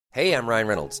Hey, I'm Ryan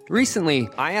Reynolds. Recently,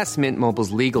 I asked Mint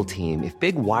Mobile's legal team if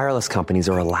big wireless companies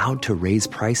are allowed to raise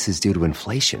prices due to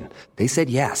inflation. They said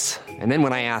yes. And then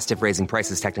when I asked if raising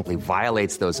prices technically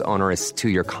violates those onerous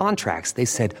two-year contracts, they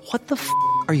said, "What the f***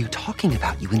 are you talking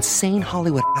about, you insane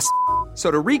Hollywood ass?" So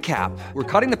to recap, we're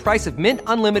cutting the price of Mint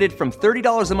Unlimited from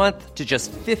 $30 a month to just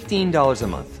 $15 a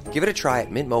month. Give it a try at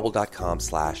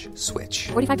mintmobile.com/switch.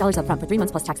 $45 up front for 3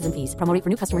 months plus taxes and fees. Promo rate for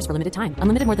new customers for limited time.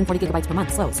 Unlimited more than 40 gigabytes per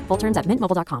month. Slows full terms at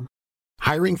mintmobile.com.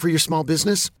 Hiring for your small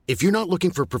business? If you're not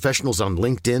looking for professionals on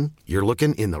LinkedIn, you're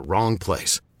looking in the wrong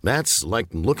place. That's like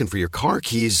looking for your car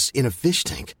keys in a fish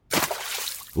tank.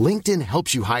 LinkedIn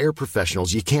helps you hire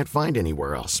professionals you can't find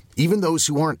anywhere else, even those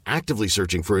who aren't actively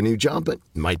searching for a new job but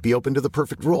might be open to the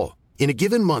perfect role. In a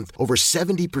given month, over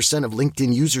 70% of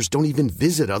LinkedIn users don't even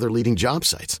visit other leading job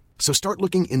sites. So start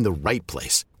looking in the right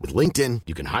place. With LinkedIn,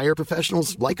 you can hire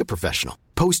professionals like a professional.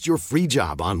 Post your free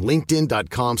job on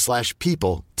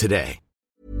linkedin.com/people today.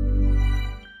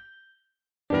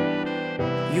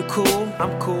 You cool,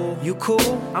 I'm cool. You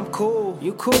cool, I'm cool.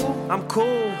 You cool, I'm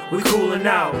cool. We coolin'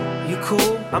 out. You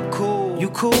cool, I'm cool. You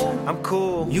cool, I'm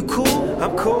cool. You cool,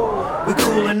 I'm cool. We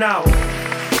coolin' out.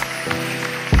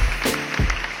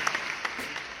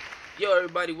 Yo,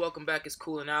 everybody, welcome back. It's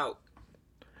Coolin' Out.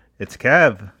 It's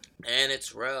Kev. And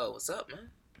it's Rel. What's up,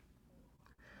 man?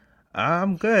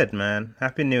 I'm good, man.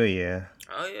 Happy New Year.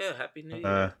 Oh, yeah. Happy New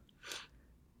Year.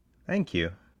 Thank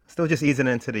you. Still just easing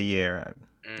into the year.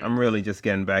 I'm really just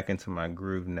getting back into my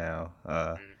groove now.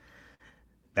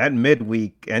 That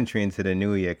midweek entry into the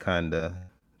new year kind of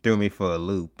threw me for a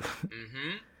loop.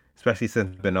 Especially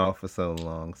since I've been off for so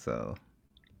long. So,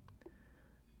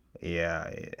 yeah.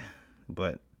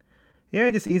 But, yeah,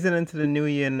 just easing into the new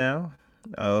year now.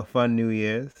 Fun New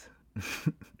Year's.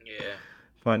 Yeah.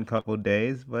 Fun couple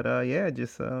days. But, yeah,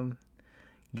 just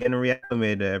getting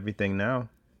reacclimated to everything now.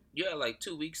 You had like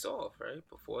 2 weeks off, right?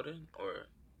 Before then? Or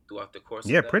throughout the course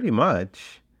of Yeah, that? pretty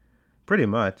much.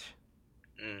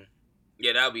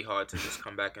 Yeah, that would be hard to just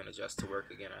come back and adjust to work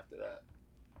again after that.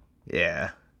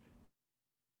 Yeah.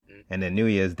 And then New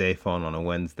Year's Day falling on a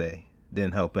Wednesday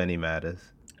didn't help any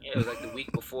matters. Yeah, it was like the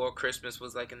week before. Christmas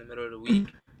was like in the middle of the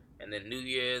week. And then New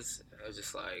Year's, I was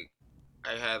just like,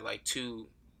 I had like 2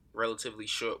 relatively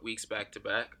short weeks back to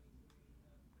back.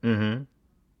 Mm-hmm.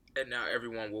 And now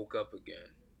everyone woke up again.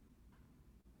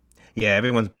 Yeah,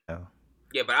 everyone's... Oh.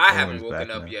 Yeah, but I haven't Everyone's woken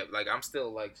back up now. yet. Like, I'm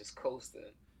still, like, just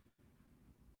coasting.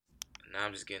 Now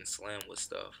I'm just getting slammed with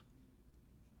stuff.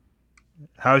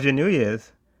 How's your New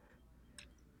Year's?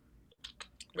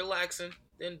 Relaxing.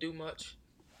 Didn't do much.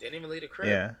 Didn't even leave the crib.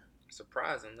 Yeah.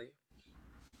 Surprisingly.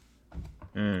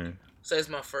 Mm. So it's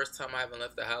my first time I haven't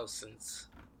left the house since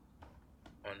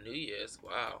on New Year's.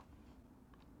 Wow.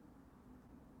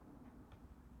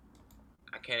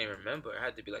 I can't even remember. I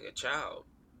had to be like a child.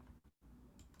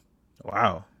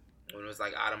 Wow. When it was,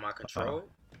 like, out of my control.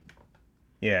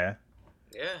 Yeah.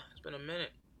 Yeah, it's been a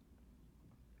minute.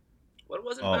 Well, it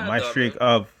wasn't Oh, bad, my though, streak man.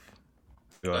 of...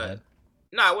 Go ahead.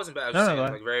 No, it wasn't bad. I was No, just no, saying,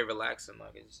 go like, very relaxing.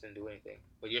 Like, it just didn't do anything.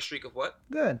 But your streak of what?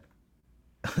 Good.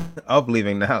 Of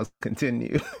leaving the house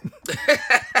continue.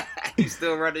 You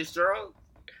still running strong?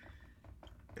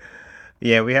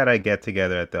 Yeah, we had a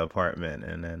get-together at the apartment,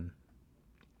 and then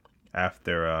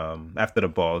after the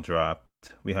ball dropped,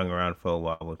 we hung around for a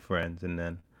while with friends, and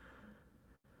then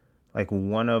like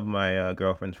one of my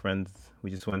girlfriend's friends, we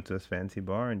just went to this fancy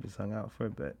bar and just hung out for a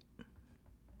bit.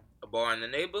 A bar in the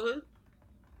neighborhood?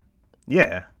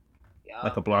 Yeah, Yeah,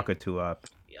 like a block or two up.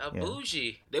 Yeah, Yeah.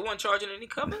 bougie. They weren't charging any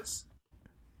covers?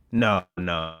 No.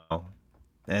 And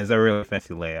it's a really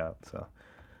fancy layout, so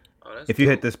Oh, that's if you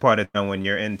hit dope. this part of town when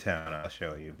you're in town, I'll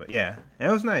show you. But yeah, it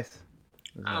was nice.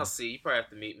 I'll see. You probably have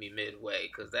to meet me midway,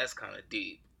 because that's kind of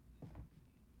deep.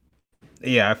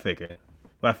 Yeah, I figured.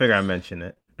 Well, I figured I'd mention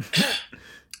it.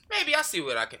 Maybe I'll see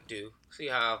what I can do. See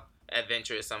how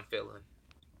adventurous I'm feeling.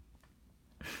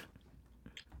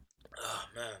 Oh,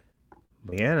 man.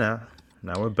 But yeah,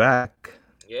 now we're back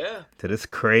Yeah. to this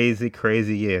crazy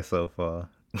year so far.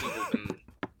 People been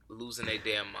losing their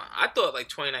damn mind. I thought like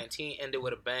 2019 ended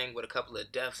with a bang with a couple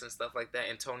of deaths and stuff like that.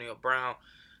 Antonio Brown.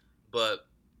 But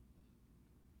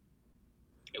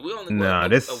we only Nah, a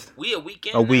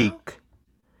weekend a now? week.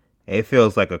 It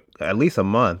feels like at least a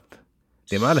month.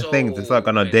 The amount of things it's like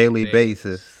on a many daily things.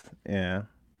 basis. Yeah.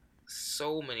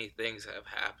 So many things have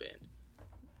happened.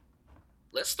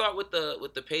 Let's start with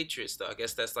the Patriots, though. I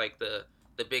guess that's like the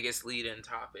biggest lead-in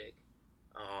topic.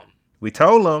 We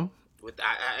told them.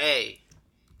 Hey,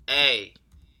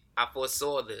 I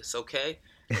foresaw this. Okay,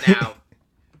 now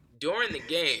during the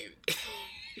game,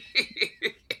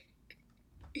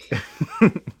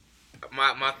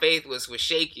 my faith was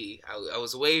shaky. I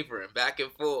was wavering back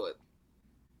and forth.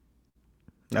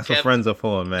 That's what friends are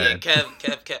for, man. Yeah,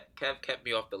 Kev kept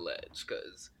me off the ledge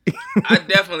because I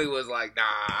definitely was like, nah,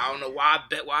 I don't know why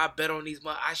I bet on these.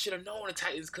 I should have known the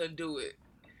Titans couldn't do it.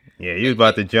 Yeah, you was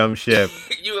about to jump ship.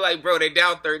 You were like, bro, they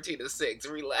down 13-6.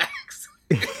 Relax.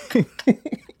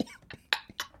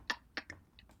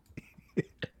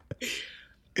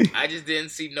 I just didn't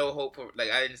see no hope for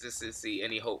I didn't just see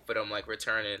any hope for them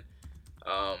returning,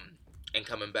 and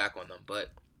coming back on them. But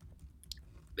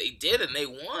they did, and they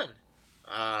won.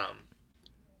 I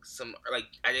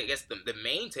guess the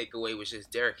main takeaway was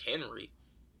just Derrick Henry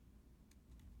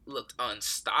looked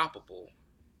unstoppable.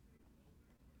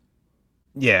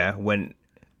 Yeah, when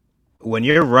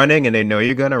you're running and they know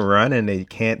you're gonna run and they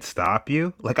can't stop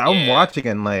you. I'm watching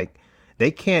and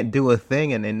they can't do a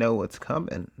thing and they know what's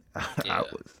coming. Yeah.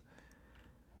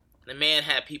 The man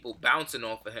had people bouncing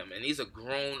off of him, and these are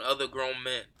other grown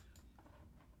men.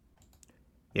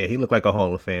 Yeah, he looked like a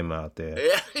Hall of Fame out there.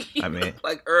 Yeah, he looked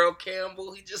like Earl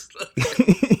Campbell. He just looked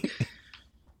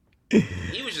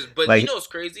he was just. But you know what's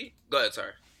crazy? Go ahead,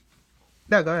 sorry.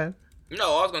 No, go ahead. No,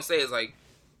 all I was gonna say is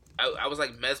I was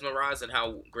mesmerized at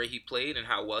how great he played and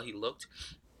how well he looked.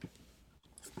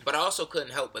 But I also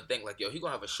couldn't help but think he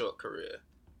gonna have a short career.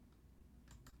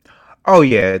 Oh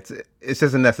yeah, it's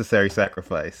just a necessary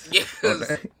sacrifice. Yeah,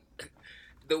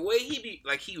 the way he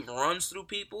runs through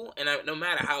people, and no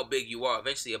matter how big you are,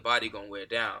 eventually your body gonna wear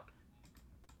down.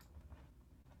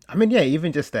 I mean, yeah,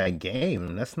 even just that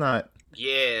game, that's not.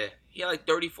 Yeah, he had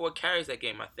 34 carries that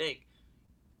game, I think.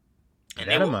 And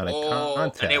that amount of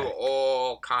contact. And they were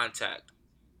all contact.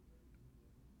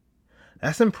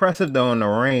 That's impressive though in the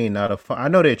rain. I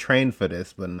know they're trained for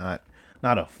this, but not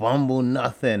a fumble,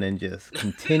 nothing, and just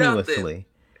continuously.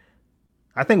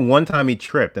 I think one time he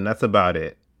tripped, and that's about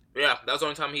it. Yeah, that was the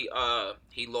only time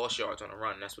he lost yards on a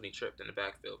run. That's when he tripped in the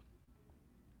backfield.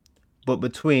 But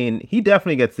he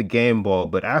definitely gets the game ball,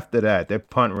 but after that, their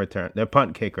punt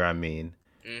kicker,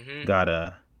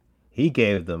 he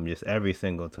gave them just every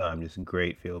single time just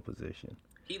great field position.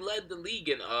 He led the league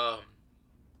in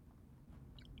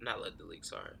not led the league,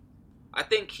 sorry. I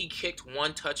think he kicked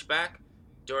one touchback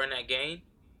during that game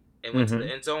and went to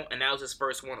the end zone, and that was his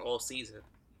first one all season.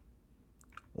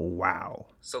 Wow.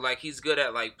 So he's good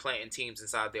at planting teams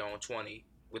inside their own 20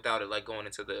 without it going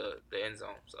into the end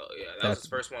zone. So yeah, that was his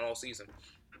first one all season.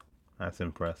 That's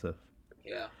impressive.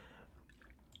 Yeah.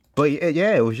 But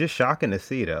yeah, it was just shocking to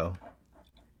see though.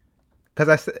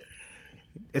 Because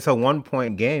it's a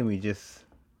 1-point game.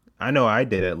 I know I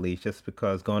did at least, just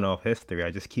because going off history,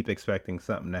 I just keep expecting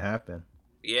something to happen.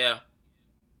 Yeah.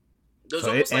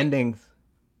 So it endings.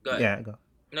 Go ahead. Yeah, go.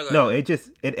 No, it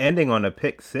ending on a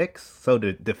pick six. So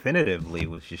definitively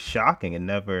was just shocking.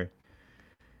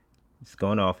 It's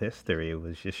going off history. It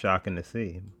was just shocking to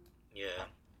see. Yeah,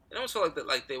 and I almost felt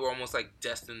that they were almost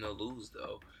destined to lose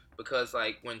though, because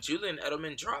when Julian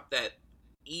Edelman dropped that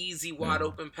easy wide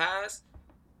open pass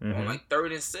on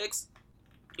 3rd and 6,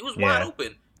 he was wide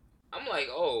open. I'm I was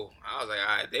all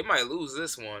right, they might lose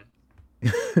this one.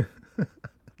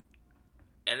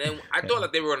 And then I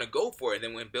thought they were going to go for it. And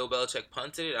then when Bill Belichick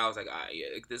punted it, I was all right,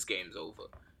 yeah, this game's over.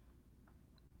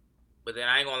 But then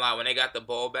I ain't going to lie, when they got the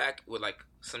ball back with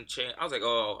some change, I was oh,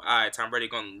 all right, Tom Brady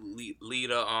going to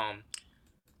lead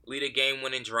a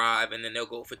game-winning drive, and then they'll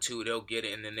go for 2, they'll get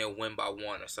it, and then they'll win by 1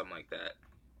 or something like that.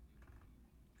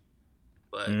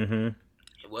 But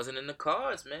it wasn't in the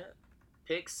cards, man.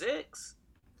 Pick 6.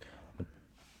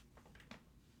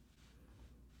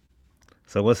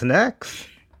 So what's next?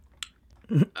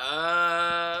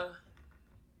 I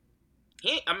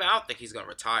don't think he's gonna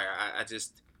retire. I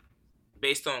just,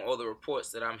 based on all the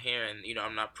reports that I'm hearing,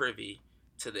 I'm not privy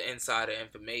to the insider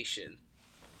information,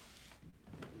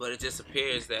 but it just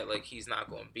appears that he's not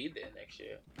gonna be there next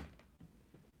year.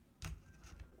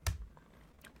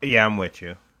 Yeah, I'm with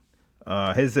you.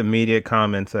 His immediate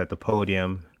comments at the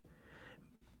podium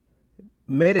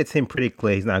made it seem pretty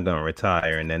clear he's not gonna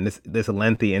retire, and then this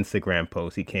lengthy Instagram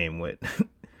post he came with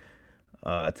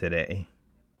today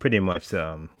pretty much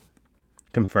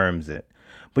confirms it.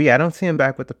 But yeah, I don't see him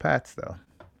back with the Pats though.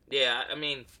 Yeah, I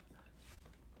mean,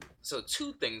 so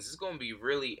 2 things. It's going to be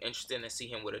really interesting to see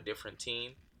him with a different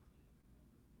team,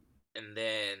 and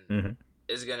then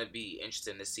it's going to be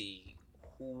interesting to see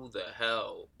who the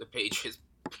hell the Patriots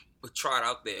would trot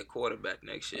out there quarterback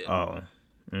next year. Oh,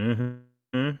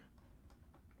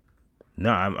 no,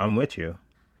 I'm with you.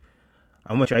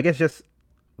 I guess just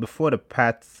before the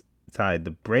Pats side,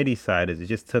 the Brady side is it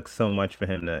just took so much for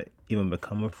him to even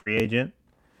become a free agent.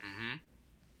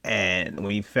 And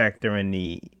when you factor in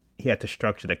he had to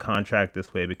structure the contract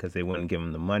this way because they wouldn't give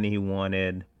him the money he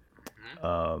wanted.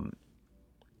 And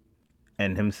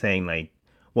him saying like,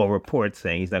 well, reports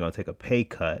saying he's not going to take a pay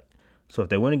cut. So if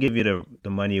they wouldn't give you the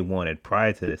money you wanted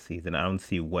prior to the season, I don't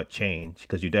see what changed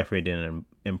because you definitely didn't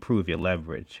improve your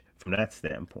leverage from that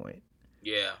standpoint.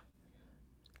 Yeah.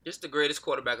 Just the greatest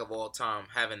quarterback of all time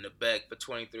having to beg for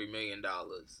 $23 million.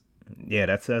 Yeah,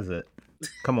 that says it.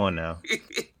 Come on now.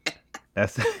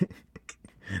 That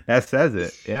says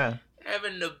it. Yeah.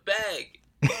 Having to beg.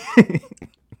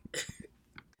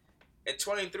 And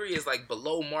 23 is like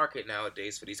below market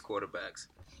nowadays for these quarterbacks.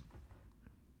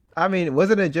 I mean,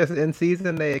 wasn't it just in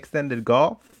season they extended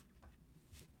golf?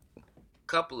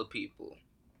 Couple of people.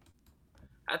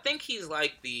 I think he's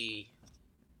like the...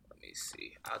 Let me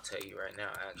see. I'll tell you right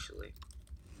now, actually.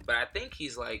 But I think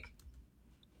he's like...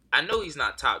 I know he's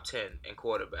not top 10 in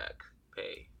quarterback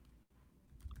pay.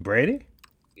 Brady?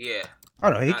 Yeah. Oh,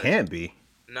 no, he can't be.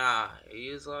 Nah, he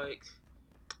is like...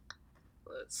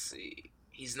 Let's see.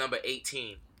 He's number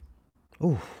 18.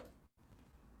 Oof.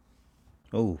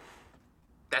 Oof.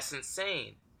 That's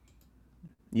insane.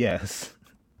 Yes.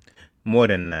 More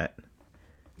than that.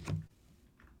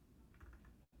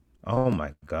 Oh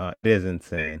my God. It is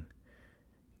insane.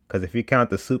 Because if you count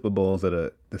the Super Bowls of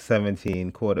the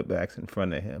 17 quarterbacks in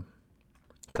front of him,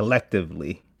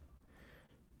 collectively,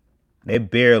 they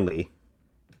barely,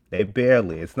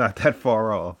 it's not that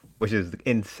far off, which is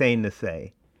insane to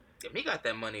say. Damn, he got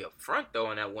that money up front,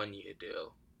 though, in that 1-year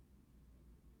deal.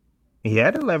 He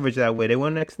had to leverage that way. They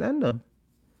wouldn't extend him.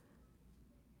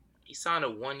 He signed a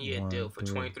 1-year deal for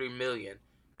 $23 million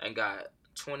and got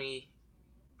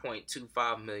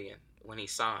 $20.25 million when he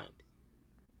signed.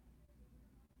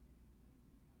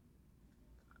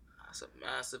 That's a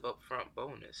massive upfront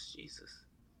bonus. Jesus.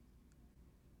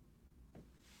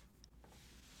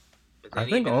 But then I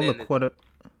think all the quarter...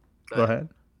 Go ahead.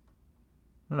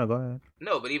 No, go ahead.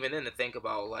 No, but even then to think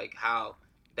about like how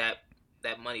that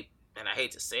money, and I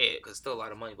hate to say it because it's still a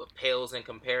lot of money, but pales in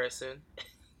comparison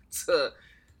to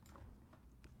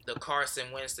the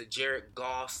Carson Wentz, the Jared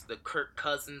Goffs, the Kirk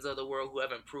Cousins of the world who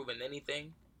haven't proven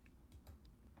anything.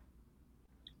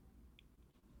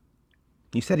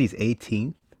 You said he's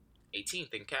 18th?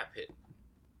 18th in cap hit.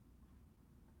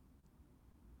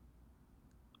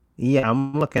 Yeah,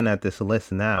 I'm looking at this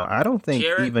list now. I don't think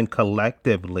even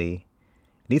collectively,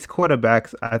 these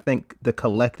quarterbacks, I think the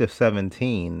collective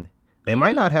 17, they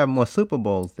might not have more Super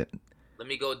Bowls than... Let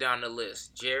me go down the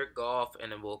list. Jared Goff,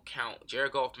 and then we'll count.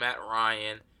 Jared Goff, Matt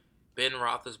Ryan, Ben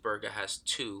Roethlisberger has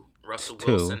 2. Russell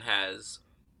Wilson has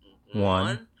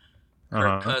 1.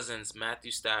 Kirk Cousins,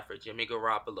 Matthew Stafford, Jimmy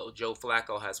Garoppolo, Joe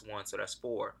Flacco has 1, so that's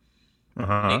 4.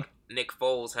 Nick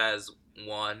Foles has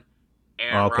 1.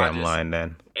 Aaron Rodgers, I'm lying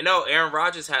then. No, Aaron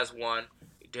Rodgers has 1.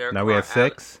 Derek now Carr, we have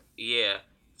 6? Yeah,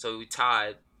 so we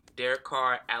tied. Derek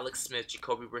Carr, Alex Smith,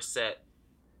 Jacoby Brissett,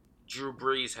 Drew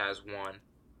Brees has 1.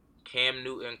 Cam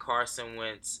Newton, Carson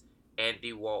Wentz,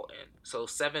 Andy Walton. So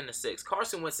 7-6.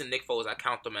 Carson Wentz and Nick Foles, I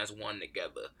count them as 1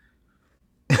 together.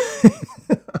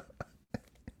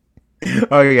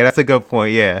 Oh yeah, that's a good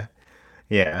point. Yeah.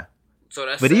 So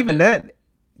that's. But 7. even that,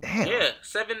 damn. Yeah,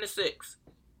 7-6.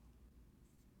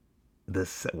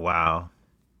 Wow.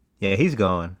 Yeah, he's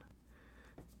gone.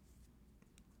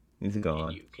 He's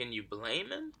gone. Can you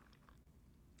blame him?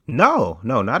 No,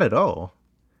 not at all.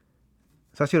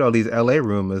 Especially with all these LA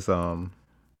rumors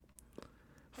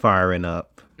firing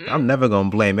up. I'm never gonna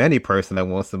blame any person that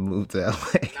wants to move to LA.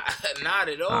 Not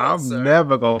at all. I'm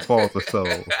never gonna fault a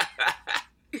soul.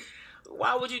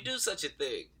 Why would you do such a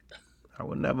thing? I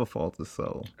would never fault a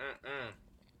soul.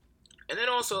 And then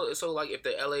also, so like if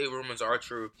the LA rumors are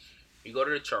true, you go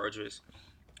to the Chargers,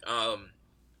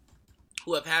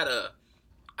 who have had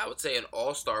I would say an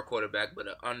all-star quarterback, but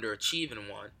an underachieving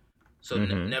one. So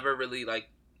never really like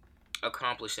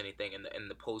accomplished anything in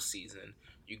the postseason.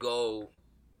 You go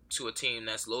to a team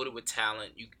that's loaded with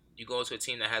talent. You go to a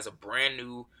team that has a brand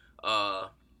new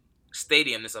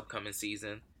stadium this upcoming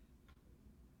season.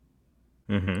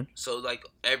 So like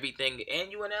everything,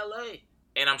 and you in LA,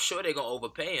 and I'm sure they're gonna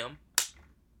overpay him.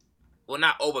 Well,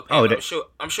 not overpay. Him.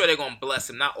 I'm sure they're gonna bless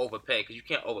him, not overpay, because you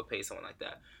can't overpay someone like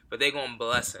that. But they're gonna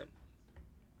bless him.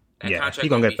 That contract he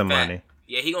gonna get the fat. money.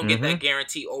 Yeah, he gonna get that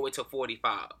guarantee all the way to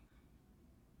 45.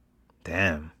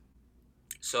 Damn.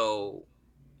 So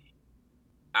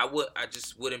I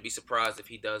just wouldn't be surprised if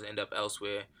he does end up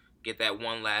elsewhere. Get that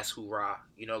one last hoorah.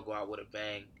 Go out with a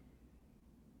bang.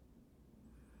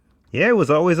 Yeah, it was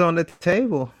always on the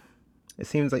table. It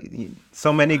seems like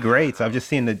so many greats. I've just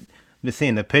seen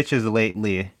the pictures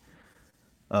lately.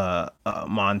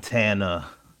 Montana.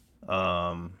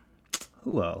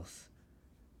 Who else?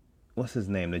 what's his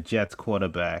name? The Jets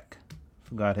quarterback.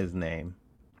 Forgot his name.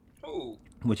 Who?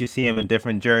 Would you see him in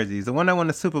different jerseys? The one that won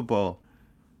the Super Bowl.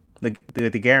 The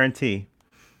guarantee.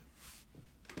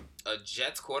 A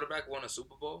Jets quarterback won a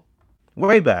Super Bowl?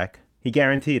 Way back. He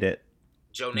guaranteed it.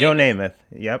 Joe Joe Namath. Namath.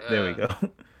 Yep, there we go.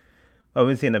 I've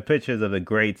been seeing the pictures of the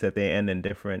greats that they end in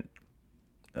different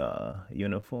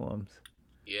uniforms.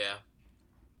 Yeah.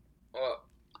 Well,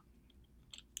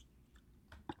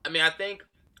 I mean, I think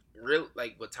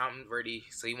with Tom Brady,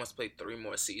 so he wants to play 3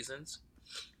 more seasons.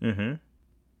 Mm-hmm.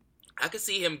 I could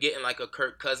see him getting like a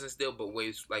Kirk Cousins deal, but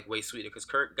way sweeter, because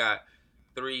Kirk got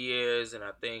 3 years and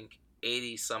I think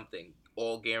 80 something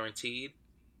all guaranteed.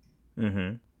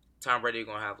 Mm-hmm. Tom Brady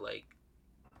gonna have like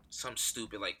some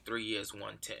stupid 3 years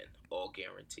 110 all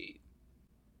guaranteed.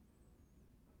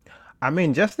 I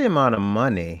mean, just the amount of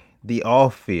money, the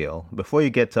off field, before you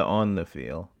get to on the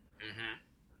field,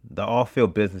 the off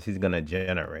field business he's gonna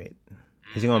generate.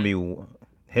 He's gonna be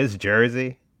his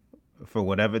jersey for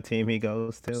whatever team he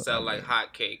goes to. Sell like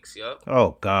hotcakes, yup.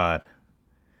 Oh God.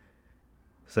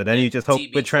 So then you just hope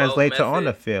it translates to on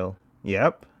the method. field.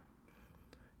 Yep.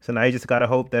 So now you just gotta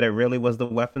hope that it really was the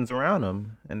weapons around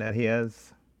him and that he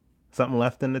has something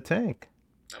left in the tank.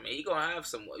 I mean, he gonna have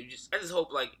some. I just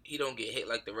hope he don't get hit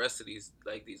like the rest of these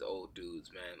old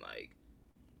dudes, man. Like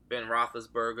Ben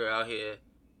Roethlisberger out here,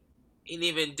 he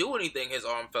didn't even do anything. His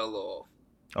arm fell off.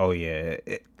 Oh yeah.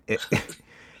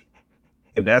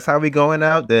 If that's how we going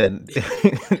out, then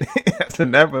that's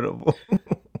inevitable.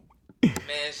 Man,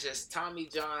 it's just Tommy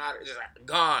John just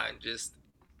gone.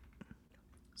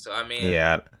 So I mean,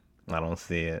 Yeah, I don't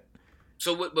see it.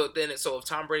 So if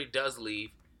Tom Brady does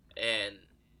leave, and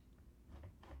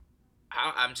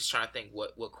I'm just trying to think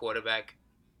what quarterback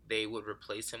they would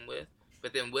replace him with.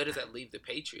 But then where does that leave the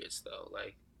Patriots though?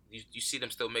 Like, you see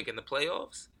them still making the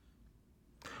playoffs?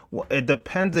 Well, it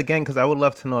depends again, because I would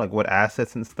love to know what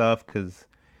assets and stuff, because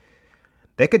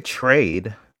they could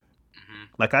trade.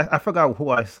 Like I forgot who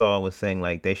I saw was saying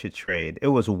they should trade. It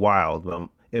was wild, but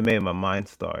it made my mind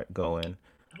start going.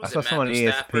 I saw someone on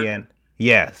ESPN. Stafford?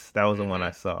 Yes, that was the one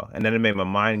I saw, and then it made my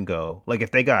mind go.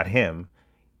 If they got him,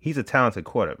 he's a talented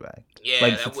quarterback. Yeah,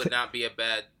 that would not be a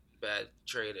bad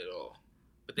trade at all.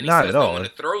 But then he Not still at has no all. one to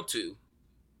throw to.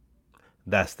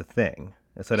 That's the thing.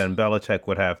 And so then Belichick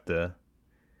would have to,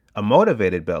 a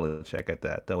motivated Belichick at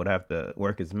that would have to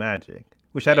work his magic,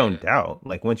 which I don't doubt.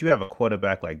 Once you have a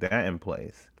quarterback like that in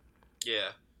place. Yeah.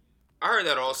 I heard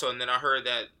that also, and then I heard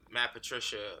that Matt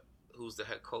Patricia, who's the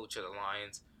head coach of the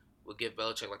Lions, would give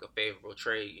Belichick a favorable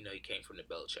trade. He came from the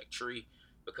Belichick tree,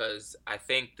 because I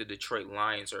think the Detroit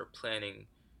Lions are planning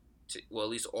to, well,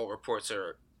 at least all reports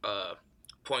are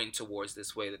pointing towards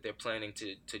this way, that they're planning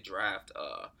to draft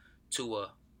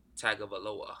Tua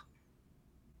Tagovailoa.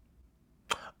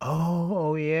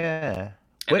 Oh yeah.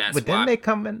 And that's But didn't why- they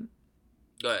come in?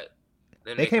 Go ahead.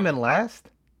 Then They came in last,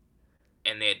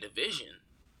 in their division.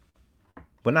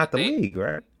 but not the They- league,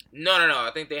 right? No.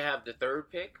 I think they have the 3rd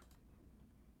pick.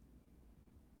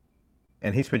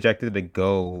 And he's projected to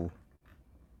go.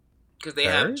 Because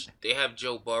they have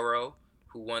Joe Burrow,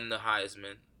 who won the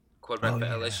Heisman, quarterback for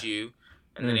LSU,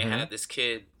 and then they had this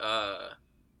kid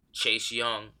Chase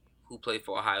Young, who played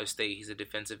for Ohio State. He's a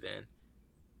defensive end,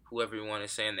 who everyone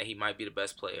is saying that he might be the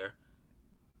best player.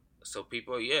 So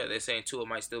people, they're saying Tua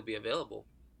might still be available.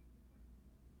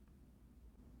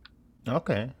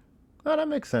 Okay. Well, that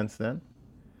makes sense then.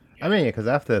 I mean, because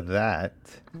after that,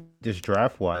 just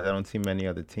draft-wise, I don't see many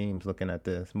other teams looking at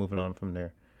this, moving on from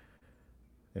their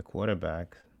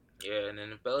quarterbacks. Yeah, and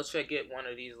then if Belichick get one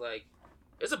of these,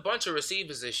 there's a bunch of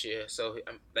receivers this year, so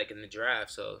in the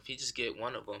draft. So if he just get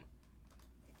one of them,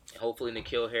 hopefully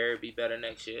N'Keal Harry be better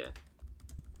next year.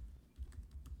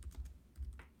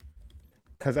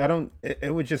 Because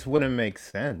it would just wouldn't make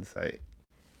sense.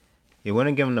 You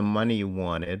wouldn't give him the money you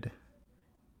wanted.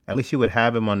 At least you would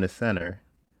have him on the center.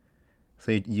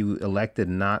 So you elected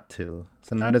not to.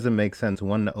 So now it doesn't make sense,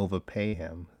 one, to overpay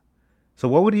him. So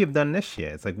what would he have done this year?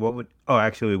 It's what would... Oh,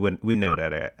 actually, we know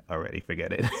that already.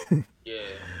 Forget it. Yeah.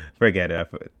 Forget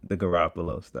it. The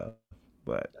Garoppolo stuff.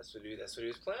 But That's what he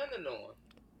was planning on.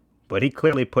 But he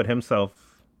clearly put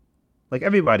himself...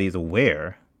 everybody's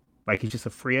aware. He's just a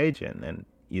free agent, and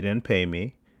you didn't pay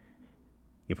me.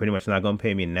 You're pretty much not going to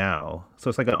pay me now. So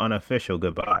it's an unofficial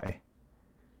goodbye.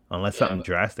 Unless something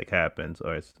drastic happens,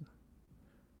 or it's...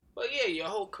 But yeah, your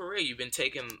whole career you've been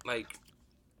taking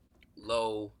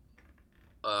lower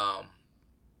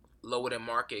than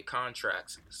market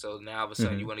contracts. So now all of a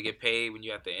sudden you want to get paid when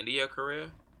you're at the end of your career?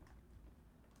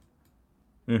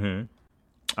 Mm-hmm.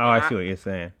 Oh, I see what you're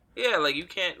saying. Yeah, you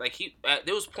can't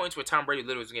there was points where Tom Brady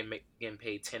literally was getting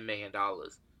paid $10 million.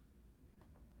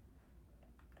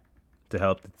 to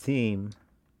help the team.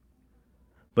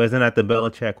 But isn't that the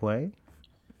Belichick way?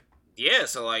 Yeah,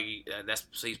 so like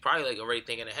he's probably like already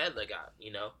thinking ahead. Like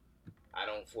I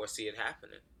don't foresee it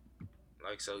happening.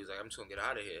 Like so, he's like, I'm just gonna get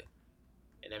out of here.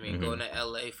 And I mean, going to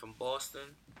L.A. from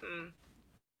Boston.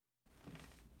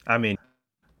 I mean,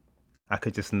 I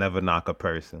could just never knock a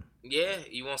person. Yeah,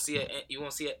 you won't see an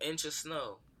inch of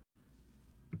snow.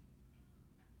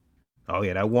 Oh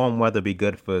yeah, that warm weather be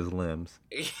good for his limbs.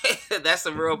 That's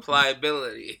a real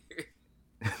pliability.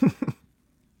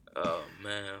 Oh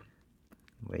man.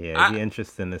 But yeah, it'd be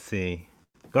interesting to see.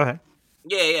 Go ahead.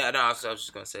 Yeah. No, I was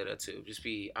just gonna say that too.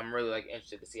 I'm really like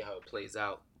interested to see how it plays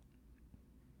out.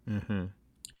 Mm-hmm.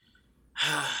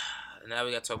 Now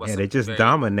we gotta talk about. Yeah, they're just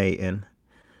dominating.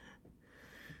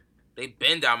 They've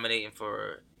been dominating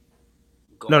for.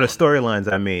 No, the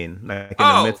storylines. I mean, like in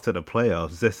the midst of the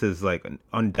playoffs, this is like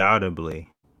undoubtedly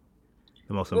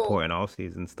the most important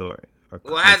all-season story. Or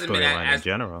it hasn't been storyline in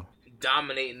general.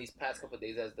 Dominating these past couple of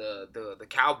days as the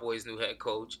Cowboys' new head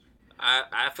coach.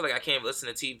 I feel like I can't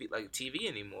listen to TV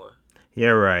anymore.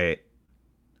 You're right.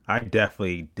 I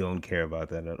definitely don't care about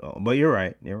that at all. But you're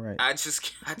right. I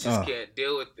just can't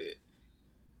deal with it.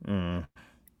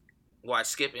 Watch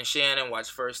Skip and Shannon. Watch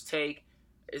First Take.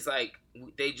 It's like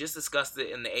they just discussed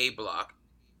it in the A block.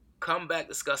 Come back,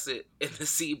 discuss it in the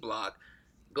C block.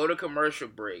 Go to commercial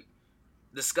break.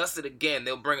 Discuss it again.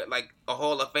 They'll bring it like a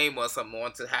Hall of Fame or something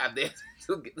on to have their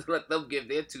to let them give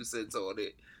their 2 cents on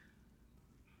it.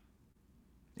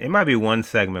 It might be one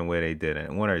segment where they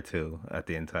didn't, one or two at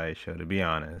the entire show. To be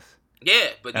honest, yeah,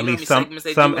 but at least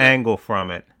some angle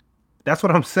from it. That's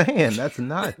what I'm saying. That's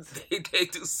nuts. they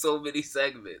do so many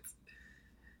segments.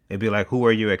 It'd be like, who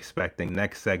are you expecting?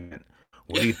 Next segment.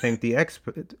 What do you think the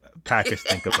Packers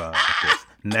think about this?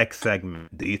 Next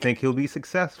segment. Do you think he'll be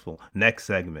successful? Next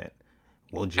segment.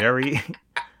 Will Jerry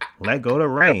let go the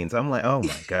reins? I'm like, oh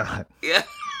my God. Yeah.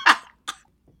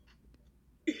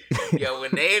 Yo,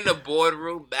 when they in the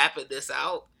boardroom mapping this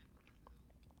out,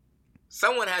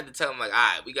 someone had to tell them like, all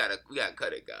right, we gotta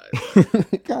cut it,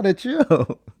 guys. Gotta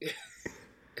chill.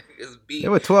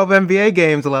 There were 12 NBA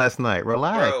games last night.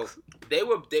 Relax. Bro, they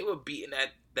were beating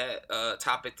that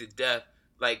topic to death,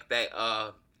 like that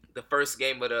the first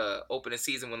game of the opening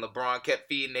season when LeBron kept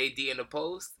feeding AD in the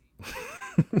post.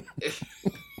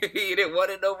 He didn't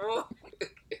want it no more.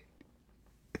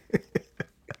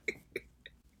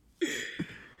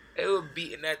 They were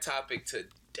beating that topic to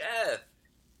death.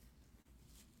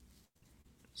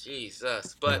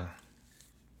 Jesus, but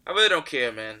I really don't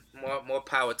care, man. More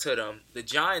power to them. The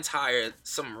Giants hired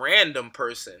some random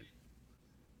person.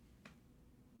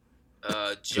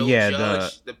 Joe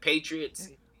Judge, the Patriots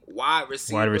wide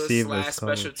receiver /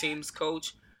 special teams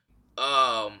coach.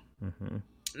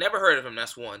 Never heard of him.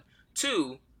 That's one.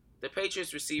 2, the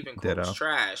Patriots receiving coach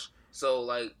trash. So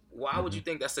like, why would you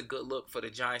think that's a good look for the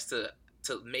Giants to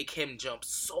make him jump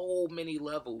so many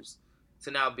levels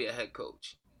to now be a head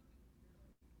coach?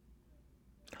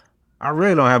 I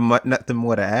really don't have nothing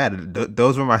more to add.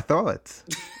 Those were my thoughts.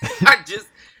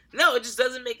 it just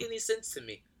doesn't make any sense to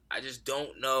me. I just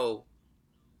don't know,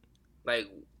 like,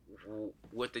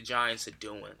 what the Giants are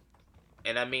doing.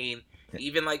 And I mean,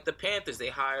 even like the Panthers, they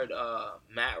hired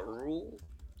Matt Rule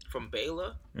from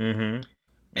Baylor. And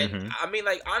I mean,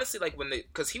 like, honestly, like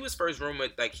because he was first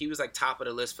rumored, like he was like top of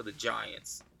the list for the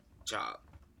Giants job.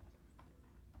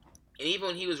 And even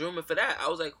when he was rumored for that, I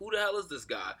was like, who the hell is this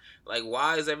guy? Like,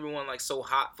 why is everyone like so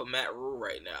hot for Matt Rule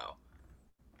right now?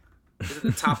 He's at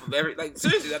the top of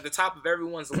seriously at the top of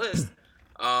everyone's list.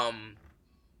 And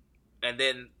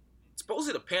then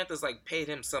supposedly the Panthers like paid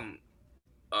him some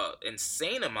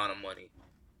insane amount of money.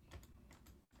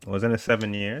 Wasn't it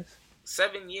 7 years?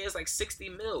 7 years, like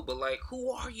 $60 million. But like,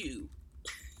 who are you?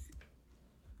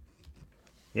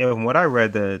 Yeah, from what I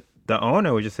read, the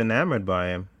owner was just enamored by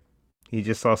him. He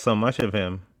just saw so much of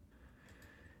him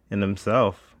in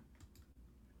himself,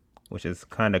 which is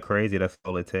kind of crazy. That's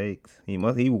all it takes. He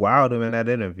wowed him in that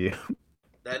interview.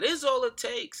 That is all it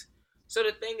takes. So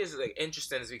the thing is like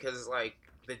interesting is because it's like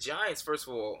the Giants, first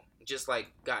of all, just like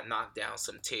got knocked down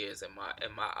some tears in my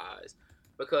eyes.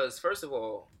 Because first of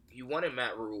all, you wanted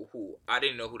Matt Rule, who I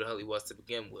didn't know who the hell he was to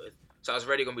begin with. So I was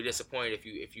already gonna be disappointed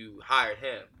if you hired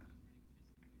him.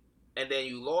 And then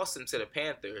you lost him to the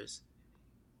Panthers.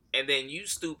 And then you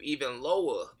stoop even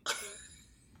lower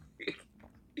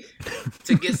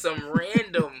to get some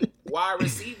random wide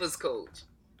receivers coach.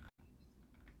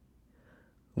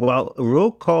 Well,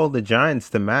 Rule called the Giants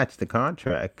to match the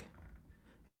contract.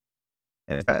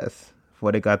 And that's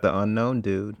before they got the unknown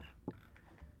dude.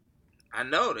 I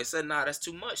know. They said, nah, that's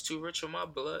too much. Too rich for my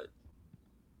blood.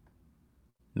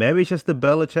 Maybe it's just the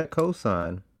Belichick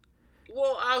cosign.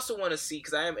 Well, I also want to see,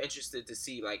 because I am interested to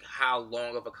see like how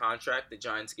long of a contract the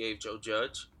Giants gave Joe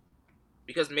Judge,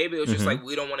 because maybe it was just like,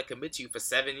 we don't want to commit to you for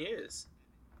 7 years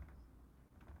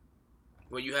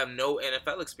when you have no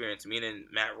NFL experience, meaning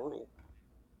Matt Rule.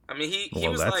 I mean, he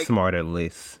was that's like smart at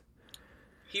least.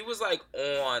 He was like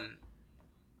on.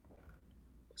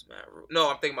 What's Matt Rule? No,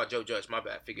 I'm thinking about Joe Judge. My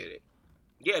bad. Figured it.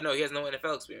 Yeah, no, he has no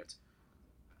NFL experience.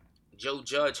 Joe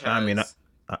Judge has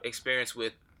experience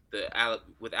with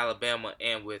Alabama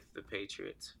and with the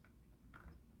Patriots.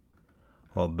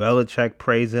 Well, Belichick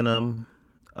praising him,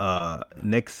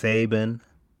 Nick Saban,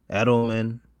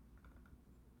 Edelman,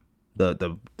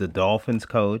 the Dolphins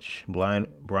coach,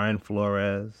 Brian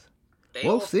Flores.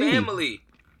 We'll see. Family.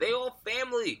 They all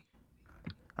family.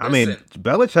 I mean,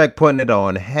 Belichick putting it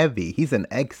on heavy. He's an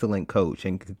excellent coach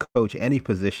and can coach any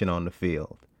position on the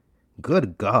field.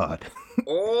 Good God.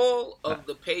 All of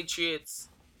the Patriots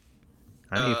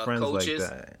I need friends coaches like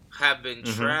that. have been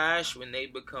trash when they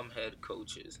become head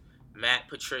coaches. Matt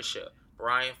Patricia,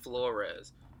 Brian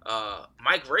Flores.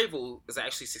 Mike Vrabel is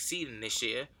actually succeeding this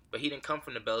year, but he didn't come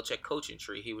from the Belichick coaching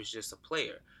tree. He was just a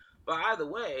player. But either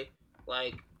way,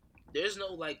 like, there's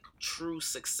no, like, true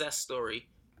success story.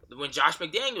 When Josh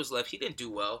McDaniels left, he didn't do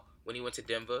well when he went to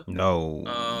Denver. No,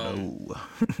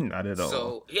 not at all.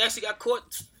 So he actually got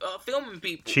caught filming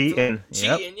people. Cheating,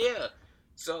 yeah.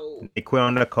 So they quit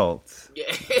on the Colts.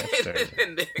 Yeah,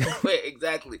 and then quit,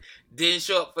 exactly. Didn't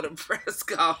show up for the press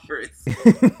conference.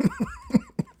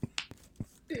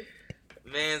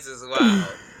 Man's is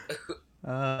wild.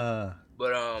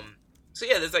 But so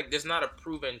yeah, there's not a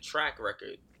proven track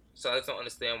record. So I just don't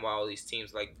understand why all these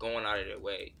teams like going out of their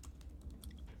way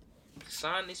to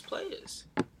sign these players.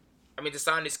 I mean, to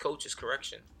sign these coaches.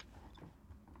 Correction.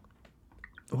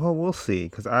 Well, we'll see.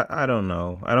 Cause I don't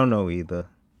know. I don't know either.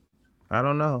 I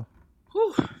don't know.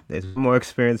 Whew. There's more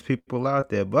experienced people out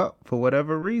there, but for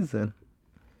whatever reason.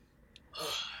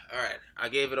 All right, I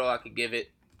gave it all I could give it.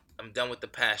 I'm done with the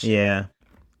passion. Yeah.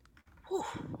 Whew.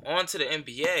 On to the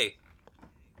NBA.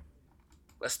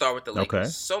 Let's start with the Lakers. Okay.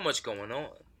 So much going on.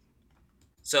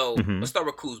 So let's start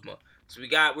with Kuzma. So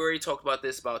we already talked about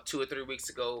this about 2 or 3 weeks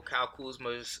ago. Kyle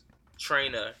Kuzma's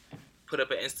trainer put up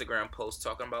an Instagram post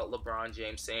talking about LeBron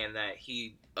James, saying that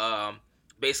he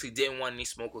basically didn't want any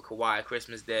smoke with Kawhi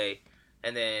Christmas Day.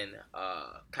 And then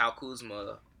Kyle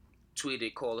Kuzma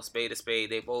tweeted, call a spade a spade.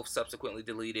 They both subsequently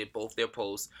deleted both their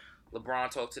posts.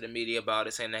 LeBron talked to the media about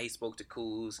it, saying that he spoke to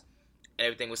Kuz. And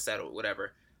everything was settled,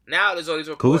 whatever. Now there's all these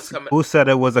reports coming. Who said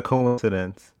it was a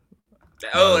coincidence?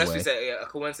 Oh, that's what he said. Yeah, a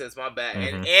coincidence, my bad.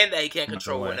 And that he can't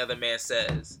control what another man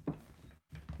says.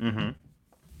 Now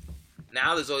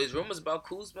there's all these rumors about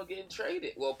Kuzma getting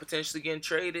traded. Well, potentially getting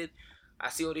traded. I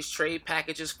see all these trade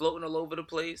packages floating all over the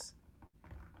place.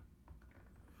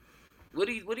 What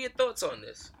are your thoughts on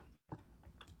this?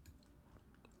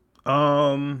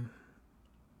 I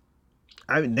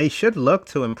mean, they should look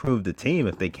to improve the team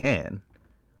if they can.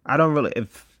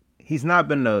 If he's not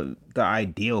been the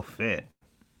ideal fit.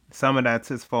 Some of that's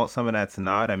his fault, some of that's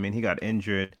not. I mean, he got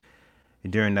injured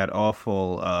during that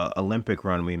awful Olympic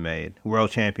run we made. World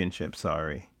Championship,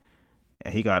 sorry.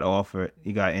 And he got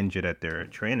injured at their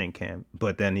training camp.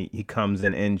 But then he comes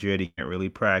in injured, he can't really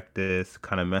practice,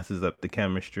 kind of messes up the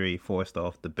chemistry, forced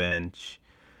off the bench.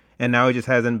 And now he just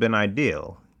hasn't been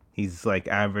ideal. He's like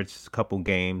average couple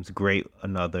games, great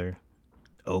another,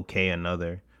 okay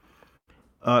another.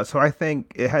 So I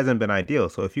think it hasn't been ideal.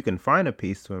 So if you can find a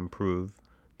piece to improve,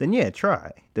 then yeah,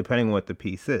 try, depending on what the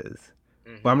piece is.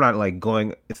 But I'm not like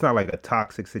it's not like a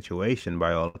toxic situation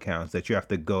by all accounts that you have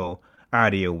to go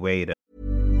out of your way to.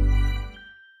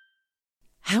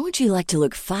 How would you like to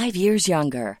look 5 years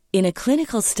younger? In a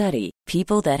clinical study,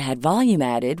 people that had volume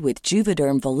added with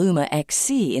Juvederm Voluma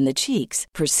XC in the cheeks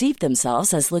perceived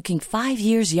themselves as looking 5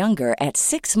 years younger at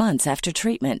 6 months after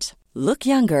treatment. Look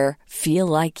younger, feel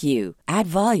like you. Add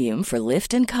volume for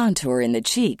lift and contour in the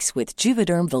cheeks with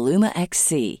Juvederm Voluma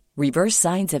XC. Reverse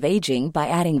signs of aging by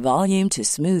adding volume to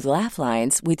smooth laugh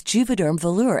lines with Juvederm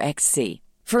Volure XC.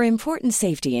 For important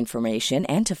safety information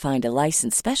and to find a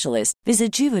licensed specialist,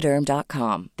 visit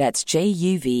Juvederm.com. That's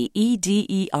JUVEDERM.com.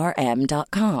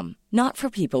 Not for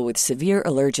people with severe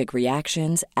allergic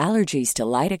reactions, allergies to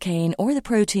lidocaine, or the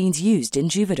proteins used in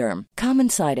Juvederm. Common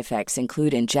side effects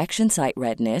include injection site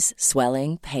redness,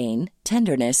 swelling, pain,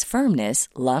 tenderness, firmness,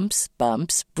 lumps,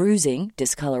 bumps, bruising,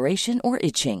 discoloration, or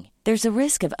itching. There's a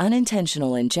risk of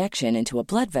unintentional injection into a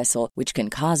blood vessel, which can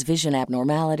cause vision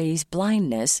abnormalities,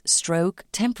 blindness, stroke,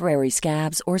 temporary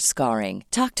scabs, or scarring.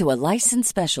 Talk to a licensed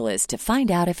specialist to find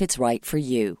out if it's right for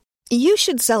you. You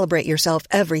should celebrate yourself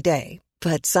every day,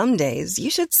 but some days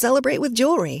you should celebrate with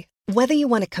jewelry. Whether you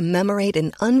want to commemorate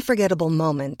an unforgettable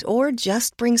moment or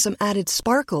just bring some added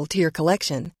sparkle to your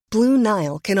collection, Blue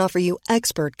Nile can offer you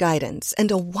expert guidance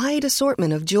and a wide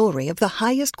assortment of jewelry of the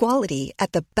highest quality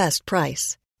at the best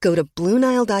price. Go to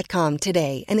BlueNile.com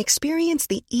today and experience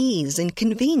the ease and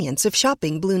convenience of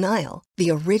shopping Blue Nile,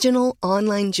 the original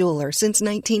online jeweler since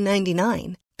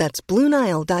 1999. That's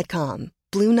BlueNile.com.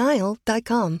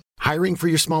 BlueNile.com. Hiring for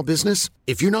your small business?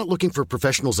 If you're not looking for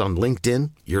professionals on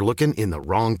LinkedIn, you're looking in the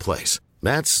wrong place.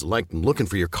 That's like looking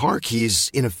for your car keys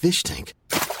in a fish tank.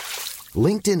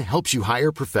 LinkedIn helps you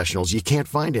hire professionals you can't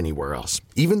find anywhere else,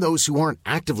 even those who aren't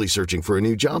actively searching for a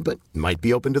new job but might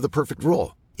be open to the perfect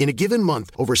role. In a given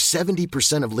month, over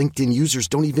 70% of LinkedIn users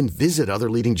don't even visit other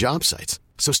leading job sites.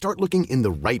 So start looking in the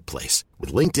right place.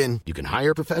 With LinkedIn, you can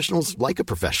hire professionals like a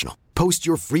professional. Post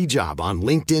your free job on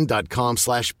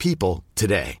linkedin.com/people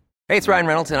today. Hey, it's Ryan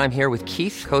Reynolds, and I'm here with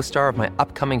Keith, co-star of my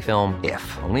upcoming film,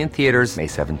 If, only in theaters May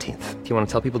 17th. Do you want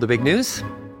to tell people the big news?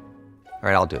 All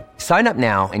right, I'll do it. Sign up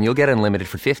now and you'll get unlimited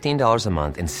for $15 a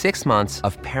month and 6 months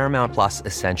of Paramount Plus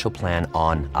Essential Plan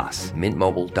on us.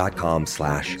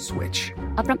 mintmobile.com/switch.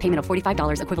 Upfront payment of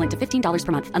 $45 equivalent to $15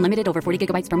 per month. Unlimited over 40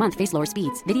 gigabytes per month. Face lower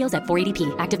speeds. Videos at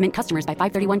 480p. Active Mint customers by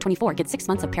 531.24 get 6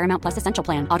 months of Paramount Plus Essential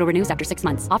Plan. Auto renews after 6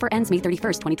 months. Offer ends May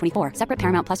 31st, 2024. Separate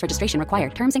Paramount Plus registration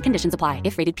required. Terms and conditions apply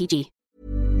if rated PG.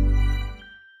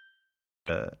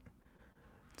 To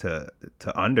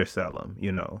undersell him,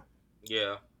 you know.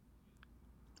 Yeah.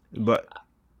 But,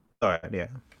 all right, yeah.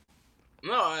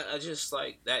 No, I just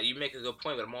like that. You make a good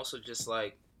point, but I'm also just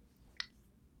like,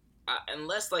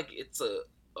 unless like it's a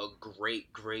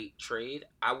great trade,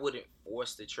 I wouldn't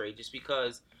force the trade just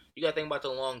because you got to think about the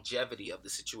longevity of the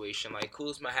situation. Like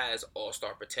Kuzma has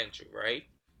all-star potential, right?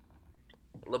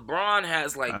 LeBron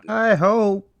has like. I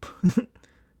hope.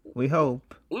 We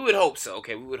hope. We would hope so.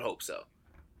 Okay, we would hope so.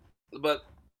 But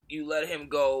you let him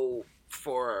go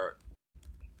for.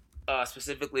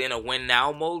 Specifically in a win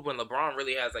now mode when LeBron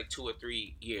really has like 2 or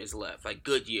 3 years left, like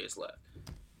good years left.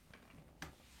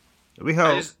 We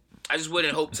hope. I just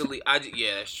wouldn't hope to leave.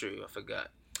 Yeah, that's true. I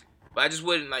forgot, but I just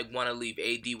wouldn't like want to leave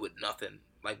AD with nothing.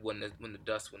 Like when the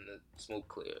smoke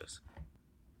clears,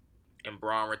 and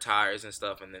Bron retires and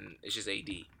stuff, and then it's just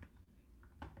AD.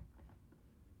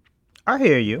 I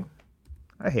hear you,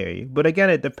 but again,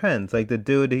 it depends. Like the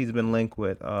dude he's been linked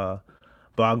with,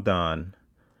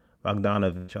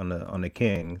 Bogdanovich on the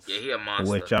Kings. Yeah, he a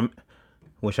monster.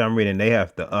 Which I'm reading they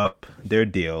have to up their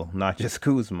deal, not just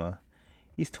Kuzma.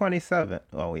 He's 27.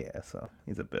 Oh yeah, so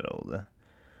he's a bit older.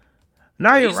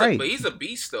 Now you're right. But he's a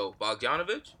beast though,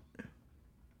 Bogdanovich.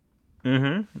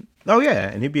 Mm-hmm. Oh yeah,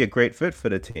 and he'd be a great fit for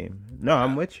the team. No,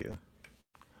 I'm with you.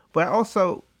 But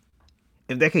also,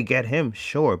 if they could get him,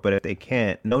 sure. But if they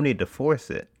can't, no need to force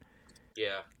it.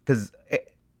 Yeah. Because,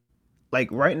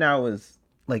 like right now is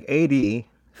like AD.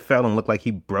 Fell and looked like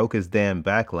he broke his damn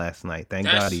back last night. Thank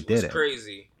God he did it.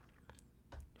 Crazy.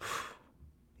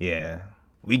 Yeah,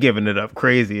 we giving it up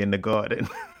crazy in the Garden.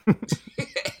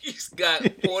 He's got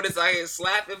Portis out here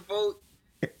slapping folks.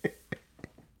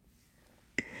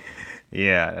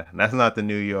 Yeah, that's not the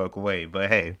New York way, but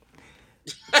hey.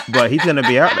 But he's gonna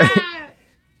be out.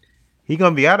 He's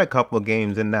gonna be out a couple of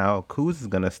games, and now Kuz is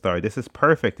gonna start. This is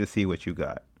perfect to see what you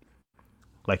got.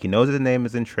 Like he knows his name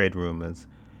is in trade rumors.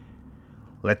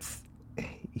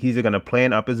 He's either going to play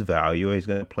and up his value, or he's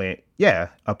going to play,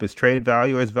 up his trade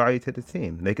value or his value to the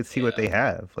team. They could see what they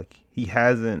have. Like, he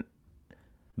hasn't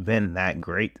been that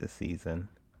great this season.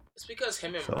 It's because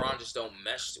him and Bron just don't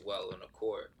mesh well on the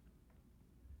court.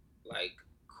 Like,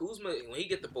 Kuzma, when he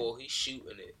get the ball, he's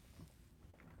shooting it.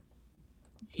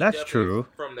 That's true.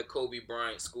 From the Kobe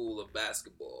Bryant school of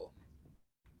basketball.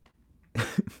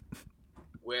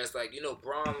 Whereas, like,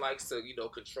 Bron likes to,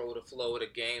 control the flow of the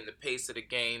game, the pace of the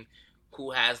game, who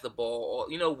has the ball,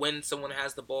 or, when someone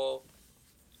has the ball.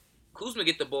 Kuzma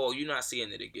get the ball, you're not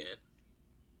seeing it again.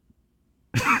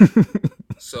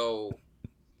 So.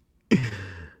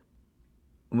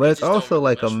 But it's also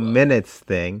like a minutes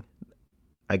thing,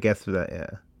 I guess, for that,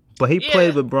 yeah. But he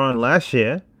played with Bron last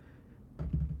year.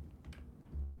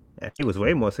 And he was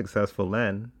way more successful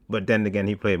then. But then again,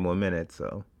 he played more minutes,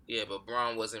 so. Yeah, but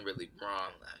Bron wasn't really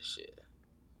Bron last year.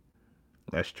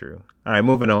 That's true. All right,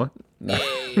 moving on. Yeah.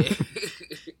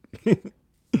 You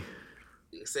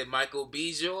said Michael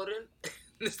B. Jordan?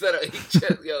 Instead of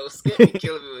Skip be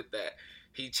killing me with that.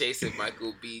 He chasing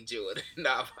Michael B. Jordan,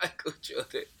 not Michael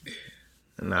Jordan.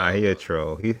 Nah, he a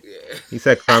troll. He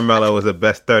said Carmelo was the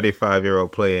best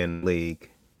 35-year-old player in the league.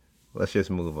 Let's just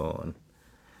move on.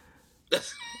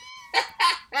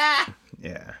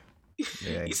 Yeah.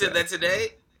 You said that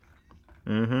today?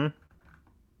 Mm-hmm.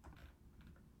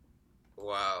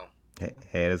 Wow.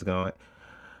 head is going.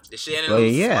 Did Shannon But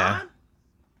lose his yeah. mind?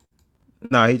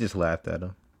 No, he just laughed at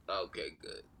him. Okay,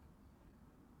 good.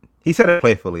 He said it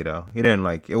playfully though. He didn't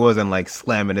like. It wasn't like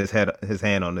slamming his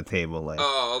hand on the table, like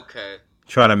Oh, okay.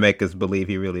 trying to make us believe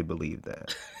he really believed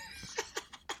that.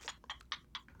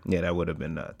 Yeah, that would have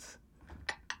been nuts.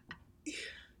 Yeah,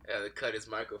 to cut his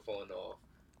microphone off.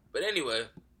 But anyway.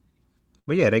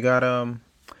 But yeah, they got a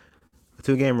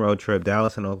 2-game road trip,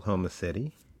 Dallas and Oklahoma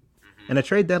City, and the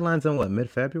trade deadline's on what,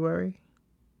 mid-February?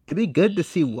 It'd be good to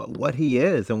see what he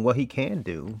is and what he can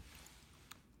do.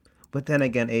 But then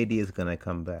again, AD is gonna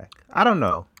come back. I don't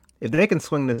know if they can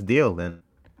swing this deal. Then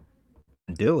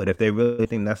do it. If they really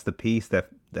think that's the piece that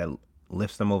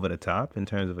lifts them over the top in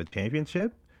terms of a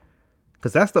championship,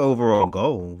 because that's the overall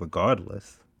goal,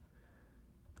 regardless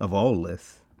of all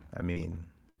this. I mean,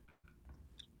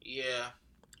 yeah,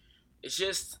 it's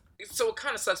just so it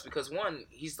kind of sucks because one,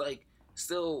 he's like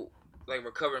still like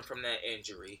recovering from that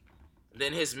injury.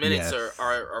 Then his minutes Yes.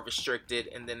 are restricted,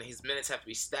 and then his minutes have to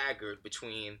be staggered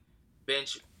between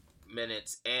bench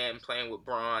minutes and playing with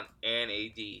Braun and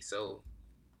AD. So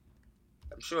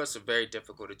I'm sure it's a very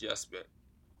difficult adjustment.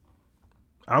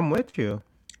 I'm with you.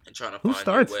 And trying to Who find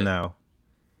starts your way. now?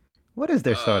 What is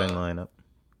their starting lineup?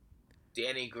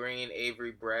 Danny Green,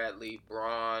 Avery Bradley,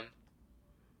 Braun,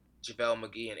 JaVale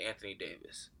McGee, and Anthony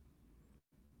Davis.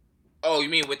 Oh, you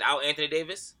mean without Anthony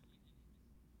Davis?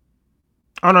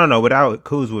 Oh no, without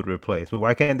Kuz would replace. But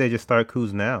why can't they just start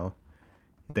Kuz now?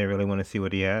 If they really want to see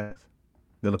what he has.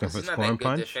 They're looking for He's not scoring that good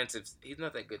punch. defensive. He's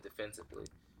not that good defensively.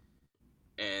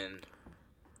 And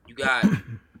you got,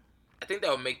 I think that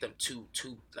would make them too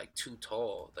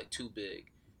tall, like too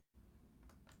big.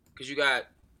 Because you got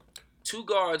two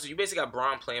guards. You basically got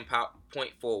Braun playing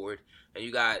point forward, and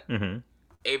you got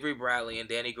Avery Bradley and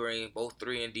Danny Green, both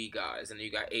 3-and-D guys, and then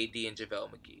you got AD and JaVale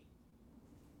McGee.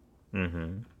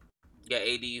 You got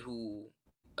AD, who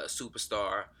a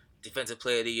superstar, defensive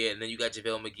player of the year, and then you got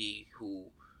JaVale McGee, who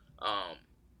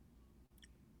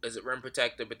is a rim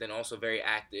protector, but then also very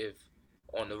active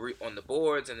on the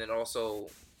boards, and then also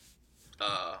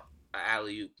an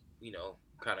alley-oop,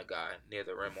 kind of guy near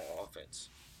the rim on offense.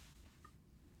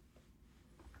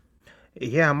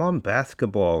 Yeah, I'm on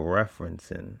Basketball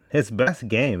Reference, and his best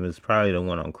game is probably the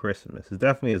one on Christmas. It's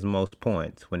definitely his most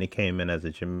points when he came in as a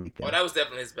Jamaican. Oh, that was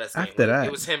definitely his best game. After that,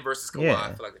 it was him versus Kawhi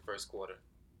yeah. for like the first quarter.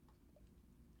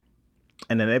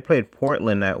 And then they played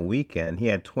Portland that weekend. He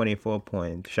had 24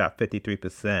 points, shot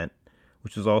 53%,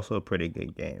 which was also a pretty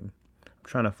good game. I'm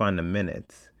trying to find the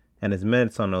minutes, and his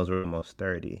minutes on those were almost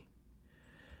 30.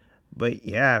 But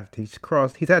yeah, he's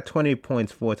had 20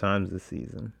 points 4 times this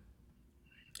season.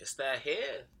 It's that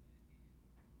hair.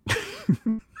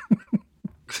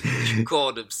 You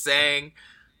called him Sang.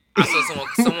 I saw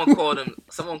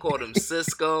someone called him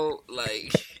Cisco.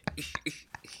 Like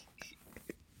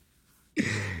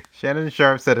Shannon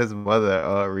Sharp said his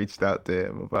mother reached out to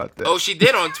him about that. Oh, she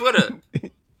did on Twitter.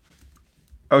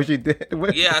 Oh, she did?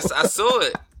 Yeah, I saw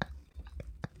it.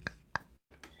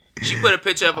 She put a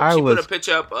picture up.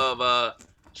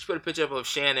 She put a picture up of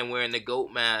Shannon wearing the GOAT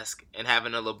mask and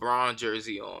having a LeBron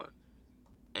jersey on,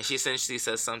 and she essentially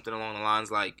says something along the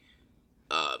lines like,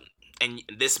 "And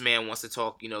this man wants to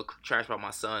talk, trash about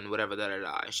my son, whatever, da da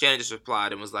da." And Shannon just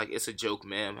replied and was like, "It's a joke,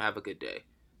 ma'am. Have a good day."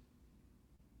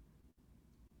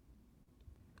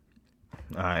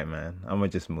 All right, man. I'm gonna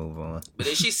just move on. But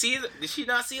did she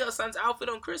not see her son's outfit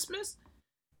on Christmas?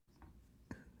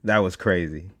 That was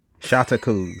crazy. Shota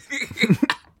Kuz.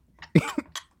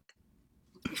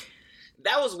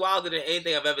 That was wilder than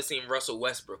anything I've ever seen Russell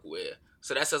Westbrook wear.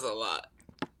 So that says a lot.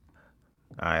 All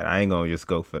right, I ain't gonna just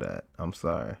go for that. I'm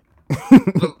sorry. We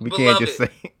Beloved, can't just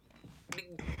say.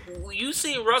 You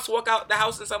seen Russ walk out the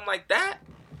house in something like that?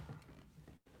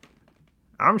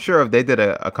 I'm sure if they did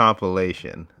a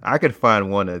compilation, I could find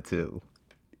one or two.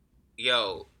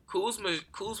 Yo, Kuz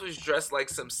was dressed like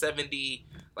some 70s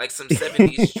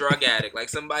drug addict, like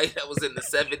somebody that was in the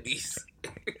 70s.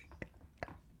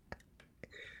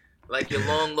 Like your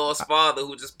long lost father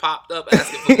who just popped up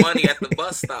asking for money at the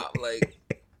bus stop. Like,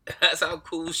 that's how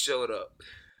Kuz showed up.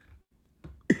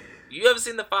 You ever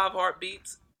seen the 5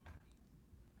 Heartbeats?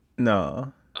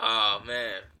 No. Oh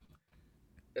man,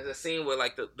 there's a scene where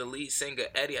like the lead singer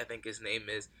Eddie, I think his name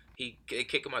is, they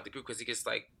kick him out the group because he gets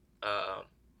like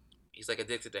he's like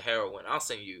addicted to heroin. I'll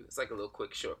send you. It's like a little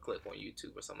quick short clip on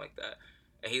YouTube or something like that.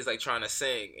 And he's like trying to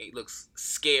sing. And he looks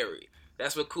scary.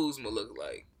 That's what Kuzma looked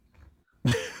like.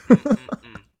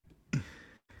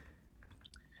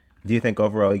 Do you think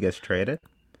overall he gets traded?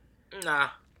 Nah.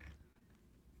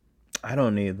 I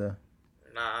don't either.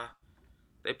 Nah.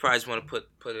 They probably just want to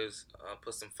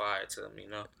put some fire to him,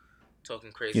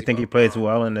 talking crazy. You think he plays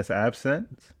well in this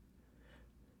absence?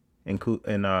 In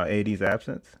AD's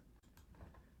absence?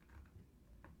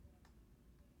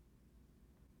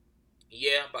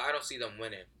 Yeah, but I don't see them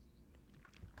winning.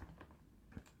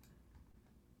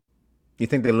 You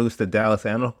think they lose to Dallas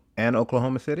and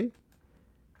Oklahoma City?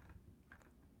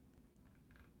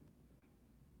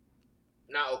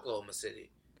 Not Oklahoma City,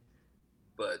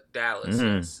 but Dallas.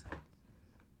 Yes.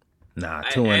 Nah,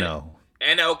 2-0.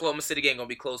 And the Oklahoma City game gonna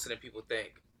be closer than people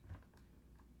think.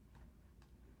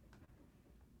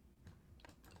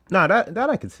 Nah, that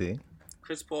I can see.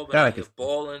 Chris Paul been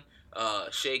balling.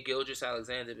 Shai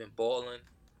Gilgeous-Alexander been balling.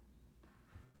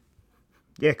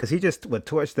 Yeah, because he just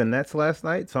torched the Nets last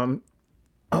night. So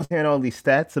I was hearing all these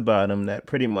stats about him that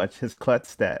pretty much his clutch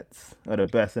stats are the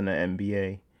best in the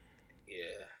NBA. Yeah.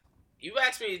 You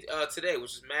asked me today,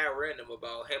 which is mad random,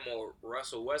 about him or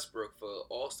Russell Westbrook for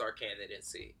All-Star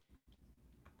candidacy.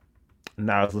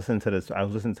 No, I was listening to this. I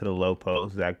was listening to the Low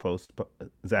Post, Zach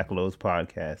Lowe's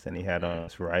podcast, and he had on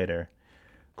this writer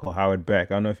called Howard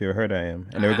Beck. I don't know if you ever heard of him.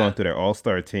 And they were going through their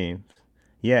All-Star teams.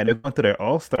 Yeah, they're going through their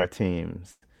All-Star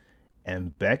teams,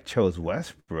 and Beck chose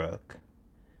Westbrook.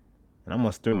 And I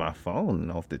almost threw my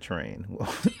phone off the train.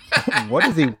 What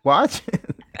is he watching?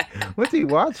 What's he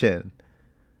watching?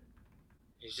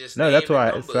 He's just that's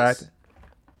why.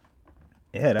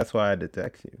 Yeah, that's why I had to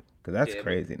text you, because that's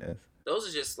craziness. Those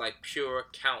are just like pure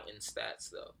counting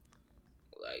stats, though.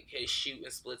 Like his shooting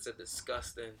splits are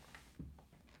disgusting.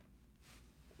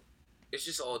 It's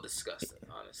just all disgusting,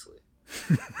 honestly.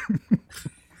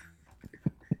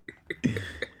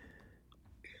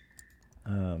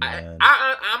 Oh, man.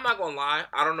 I'm not gonna lie.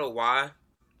 I don't know why.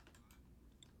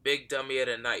 Big dummy of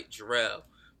the night, Jarrell,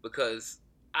 because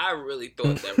I really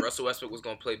thought that Russell Westbrook was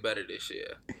gonna play better this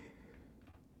year.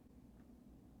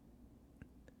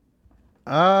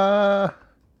 Well,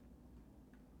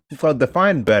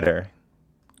 define better.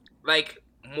 Like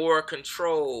more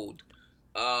controlled.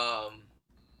 I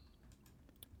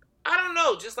don't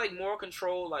know, just like more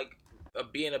control, like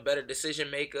being a better decision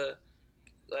maker,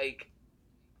 like.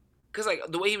 Because, like,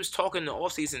 the way he was talking in the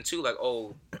offseason, too, like,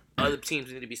 oh, other teams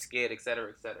need to be scared, et cetera,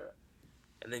 et cetera.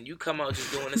 And then you come out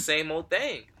just doing the same old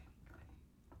thing.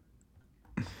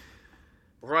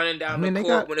 Running down the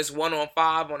court when it's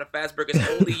 1-on-5 on a fast break. It's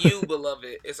only you,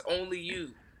 beloved. It's only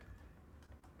you.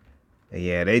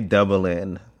 Yeah, they double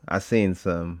in. I seen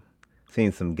some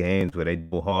games where they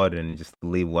double hard and just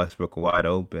leave Westbrook wide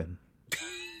open.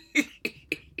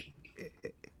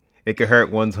 It could hurt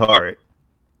one's heart.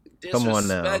 Come on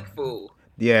now.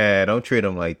 Yeah, don't treat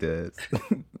him like this.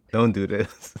 Don't do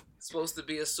this. Supposed to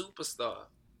be a superstar.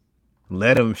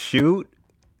 Let him shoot.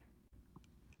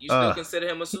 You still consider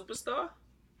him a superstar?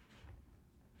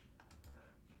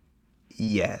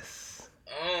 Yes.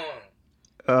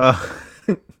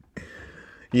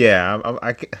 Yeah,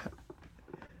 I can't.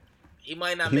 He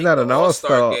might not. He's make not the an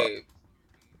All-Star all-star game.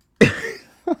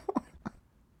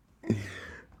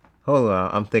 Hold on,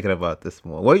 I'm thinking about this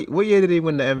more. What year did he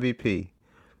win the MVP?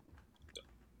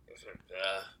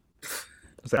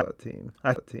 Team.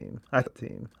 I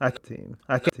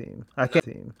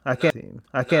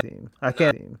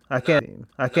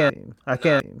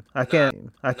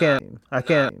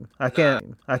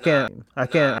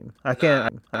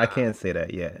can't say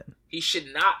that yet. He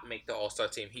should not make the All-Star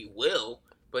team. He will,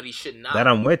 but he should not. That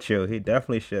I'm with you. He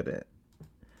definitely shouldn't.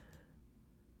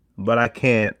 But I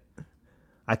can't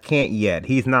yet.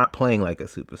 He's not playing like a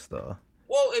superstar.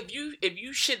 Well, if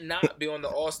you should not be on the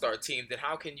All-Star team, then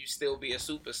how can you still be a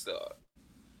superstar?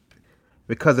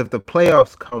 Because if the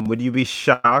playoffs come, would you be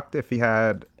shocked if he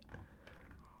had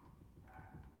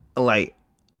like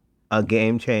a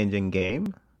game-changing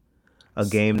game? A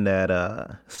game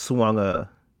that swung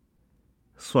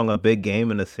a big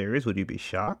game in a series? Would you be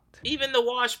shocked? Even the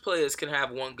wash players can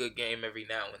have one good game every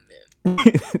now and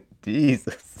then.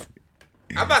 Jesus.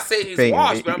 I'm not saying he's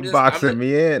washed, but I'm just boxing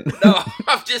me in. No,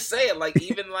 I'm just saying, like,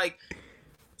 even like,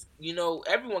 you know,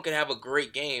 everyone can have a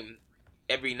great game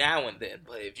every now and then,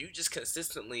 but if you just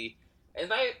consistently, and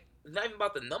it's not even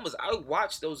about the numbers. I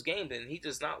watch those games and he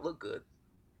does not look good.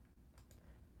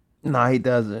 No, he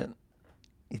doesn't.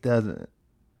 He doesn't.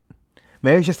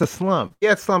 Maybe it's just a slump. He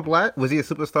had slump last. Was he a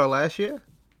superstar last year?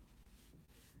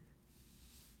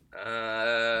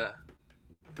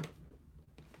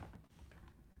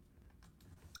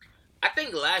 I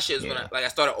think last year is when I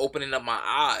started opening up my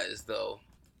eyes, though.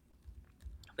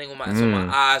 I think when my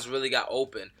eyes really got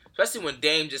open, especially when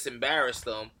Dame just embarrassed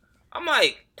them. I'm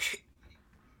like,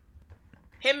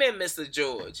 him and Mr.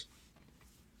 George.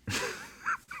 I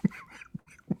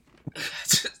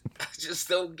just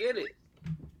don't get it.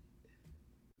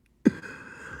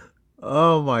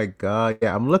 Oh my God.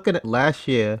 Yeah, I'm looking at last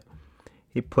year.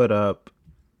 He put up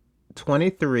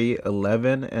 23,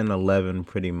 11, and 11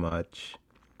 pretty much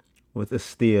with a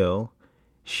steal.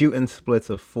 Shooting splits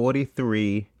of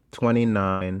 43,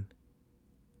 29,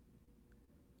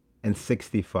 and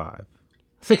 65. And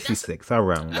 66, I'll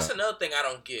round that's up. another thing I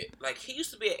don't get. Like, he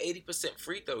used to be an 80%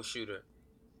 free throw shooter.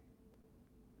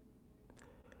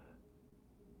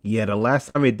 Yeah, the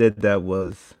last time he did that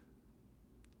was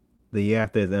the year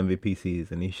after his MVP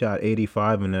season. He shot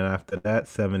 85, and then after that,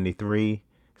 73,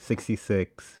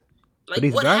 66. Like, But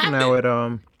he's what back happened?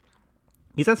 now at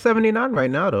he's at 79 right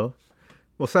now though.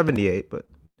 Well, 78, but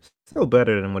still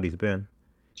better than what he's been.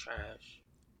 Trash.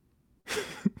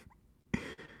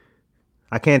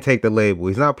 I can't take the label.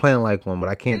 He's not playing like one, but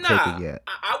I can't take it yet.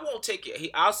 I won't take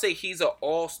it. I'll say he's an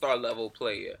all-star level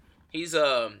player. He's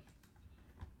a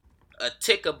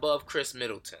tick above Chris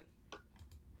Middleton.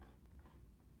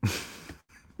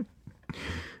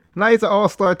 Now he's an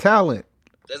all-star talent.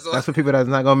 That's for people that's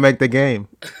not gonna make the game.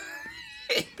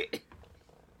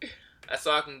 That's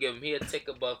all I can give him. He a tick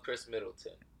above Chris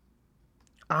Middleton.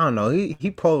 I don't know. He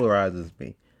polarizes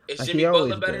me. Is Like Jimmy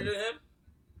Butler better than him?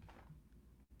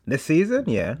 This season?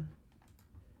 Yeah.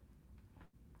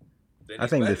 Then I he's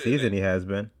think better this than season him. he has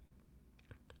been.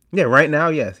 Yeah, right now,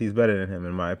 yes, he's better than him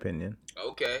in my opinion.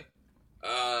 Okay.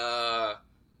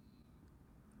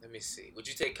 Let me see. Would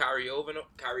you take Kyrie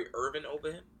Irving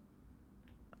over him?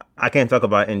 I can't talk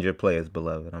about injured players,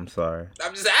 beloved. I'm sorry.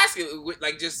 I'm just asking.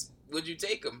 Like, just would you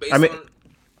take him based I mean, on?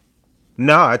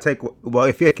 No, I take. Well,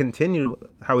 if he had continued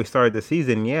how he started the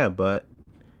season, yeah, but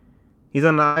he's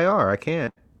on the IR. I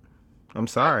can't. I'm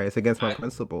sorry. It's against my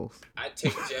principles. I'd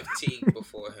take Jeff Teague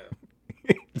before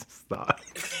him. Stop.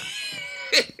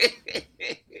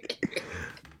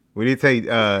 Would you take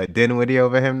Dinwiddie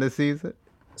over him this season?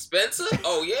 Spencer?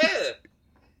 Oh yeah.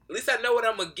 At least I know what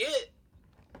I'm gonna get.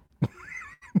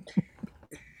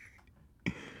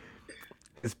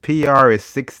 His PR is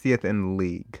 60th in the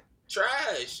league.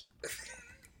 Trash.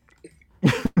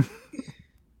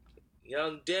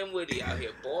 Young Dinwiddie out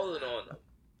here balling on them.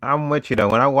 I'm with you though.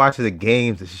 When I watch the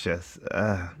games, it's just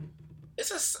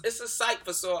It's a sight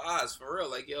for sore eyes, for real.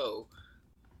 Like, yo,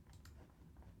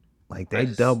 like they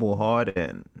double hard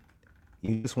and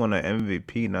you just won an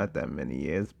MVP not that many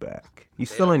years back. You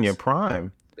still in your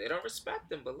prime. They don't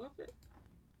respect him, beloved.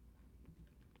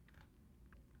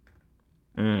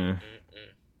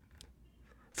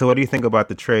 So what do you think about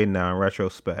the trade now in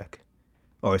retrospect?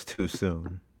 Or it's too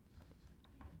soon?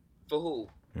 For who?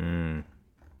 In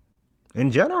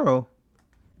general.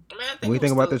 I mean, I think What do you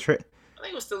think about the trade? I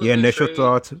think it was still a Your good initial trade.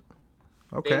 thoughts?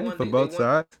 Okay, for both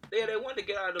sides. Yeah, they wanted to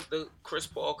get out of the Chris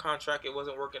Paul contract. It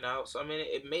wasn't working out. So, I mean,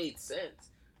 it made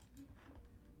sense.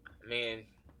 I mean,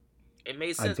 it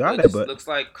made sense. got but it, just but- looks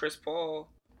like Chris Paul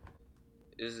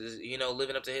is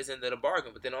living up to his end of the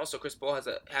bargain. But then also Chris Paul has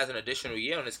an additional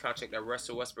year on his contract that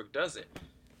Russell Westbrook doesn't.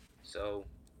 So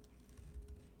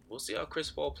we'll see how Chris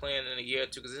Paul playing in a year or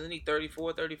two. Because isn't he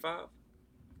 34, 35?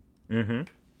 Mm-hmm.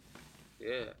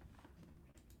 Yeah.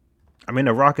 I mean,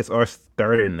 the Rockets are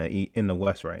third in the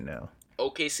West right now.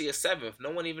 OKC is 7th.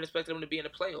 No one even expected them to be in the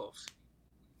playoffs.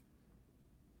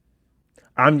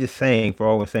 I'm just saying, for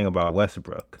all we're saying about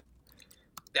Westbrook,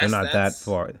 they're not that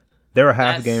far. They're a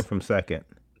half game from second.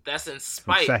 That's in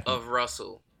spite of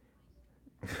Russell.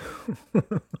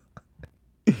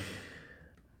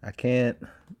 I can't.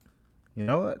 You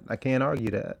know what? I can't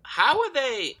argue that. How are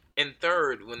they in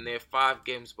third when they're 5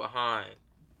 games behind?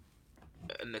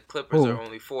 And the Clippers are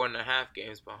only 4.5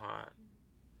 games behind.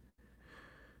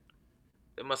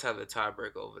 They must have the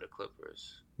tiebreak over the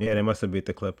Clippers. Yeah, they must have beat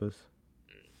the Clippers.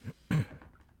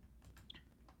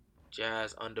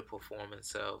 Jazz underperform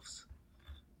themselves.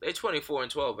 They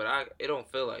 24-12, but it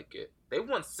don't feel like it. They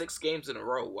won 6 games in a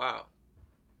row. Wow.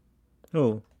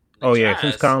 Who? Oh yeah,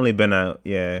 since Conley been out.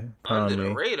 Yeah, Conley. Under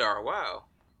the radar. Wow.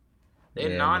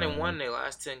 They're 9-1 in their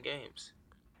last 10 games.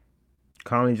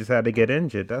 Conley just had to get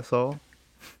injured. That's all.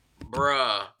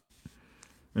 Bruh.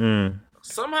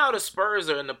 Somehow the Spurs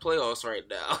are in the playoffs right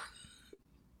now.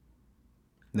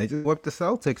 They just whipped the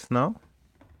Celtics, no?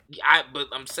 But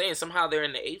I'm saying somehow they're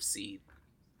in the 8th seed.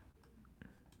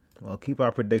 Well, keep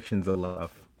our predictions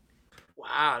alive.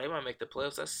 Wow, they might make the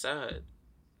playoffs. That's sad.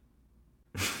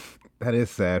 That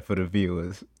is sad for the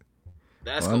viewers.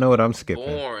 That's I know what I'm skipping.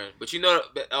 Boring. But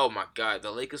oh my God, the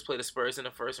Lakers play the Spurs in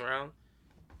the first round.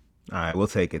 All right, we'll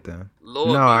take it then. Lord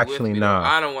no, actually, no.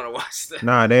 I don't want to watch that.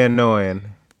 Nah, they're annoying.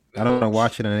 I don't want to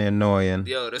watch it and they're annoying.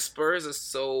 Yo, the Spurs are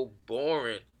so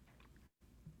boring.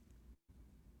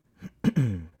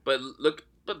 But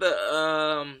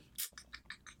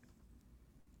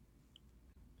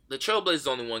the Trailblazers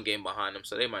only one game behind them,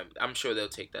 so they might. I'm sure they'll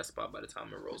take that spot by the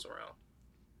time it rolls around.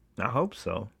 I hope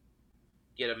so.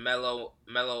 Get a Melo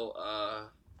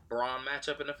Braun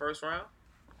matchup in the first round.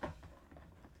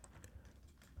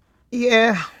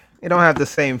 Yeah, it don't have the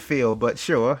same feel, but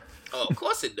sure. Oh, of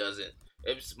course it doesn't.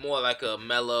 It's more like a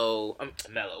Melo.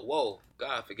 Whoa,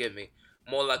 God forgive me.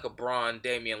 More like a Braun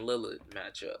Damian Lillard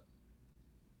matchup.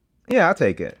 Yeah, I'll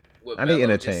take it. With I need Melo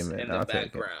entertainment. just in the I'll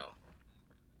take background.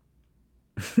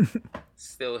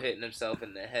 Still hitting himself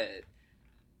in the head.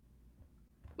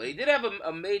 But he did have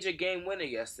a major game winner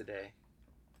yesterday.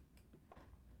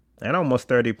 And almost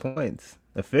 30 points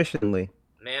efficiently.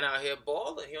 Man out here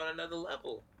balling. He on another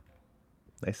level.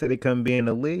 They said he couldn't be in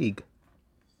the league.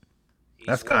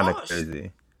 That's kind of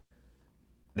crazy.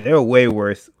 They're way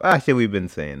worse. Actually, we've been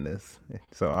saying this,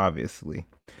 so obviously,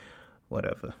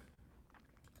 whatever.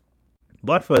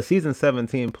 But for a season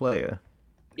 17 player,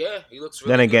 yeah, he looks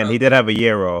really then again, good. he did have a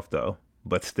year off though,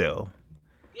 but still.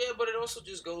 Yeah, but it also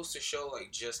just goes to show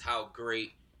like just how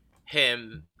great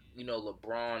him,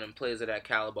 LeBron and players of that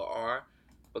caliber are,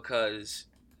 because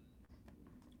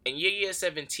in your year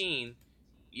 17,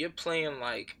 you're playing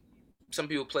like some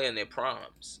people play in their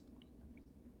primes.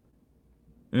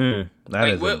 That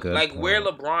like is a good like point. where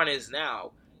LeBron is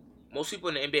now, most people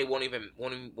in the NBA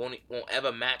won't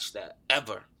ever match that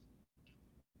ever.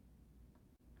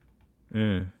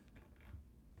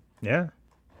 Yeah.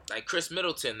 Like Chris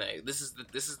Middleton, like this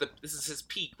is his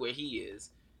peak where he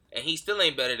is, and he still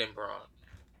ain't better than Braun.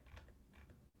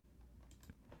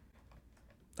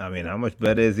 I mean, how much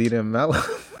better is he than Melo?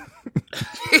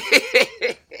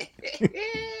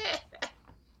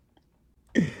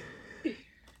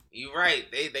 You're right.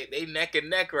 They neck and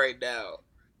neck right now.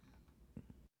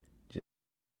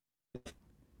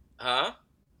 Huh?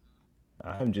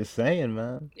 I'm just saying,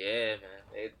 man. Yeah,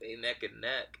 man. They neck and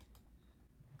neck.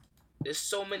 There's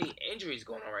so many injuries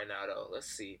going on right now, though. Let's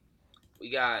see.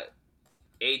 We got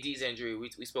AD's injury.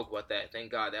 We spoke about that.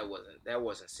 Thank God that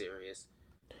wasn't serious.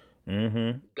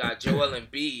 Got Joel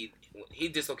Embiid. He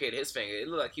dislocated his finger. It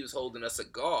looked like he was holding a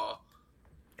cigar.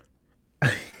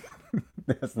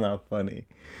 That's not funny.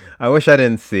 I wish I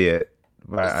didn't see it,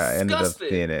 but I ended up disgusting.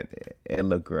 seeing it. It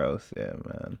looked gross. Yeah,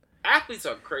 man. Athletes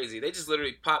are crazy. They just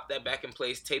literally popped that back in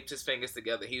place, taped his fingers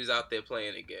together. He was out there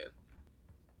playing again.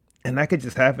 And that could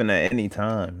just happen at any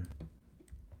time.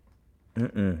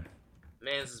 Man's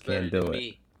is better Can't do than it.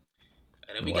 me.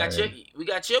 And then we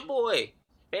got your boy,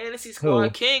 Fantasy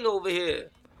Squad King over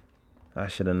here. I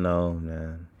should have known,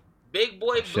 man. Big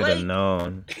boy Blake. Should have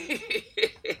known.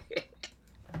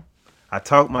 I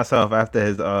talked myself after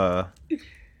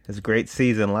his great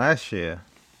season last year,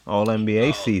 All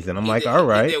NBA season. I'm like, all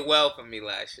right. He did well for me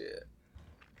last year.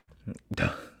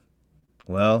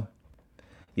 Well,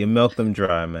 you milked him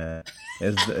dry, man.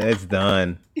 It's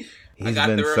done. He's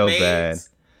been so bad.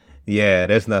 Yeah,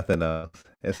 there's nothing else.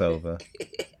 It's over.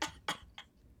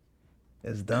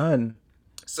 It's done.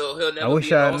 So he'll never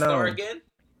be an All-Star again?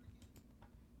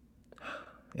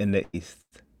 In the East.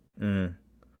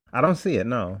 I don't see it,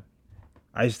 no.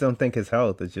 I just don't think his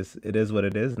health. It is what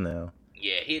it is now.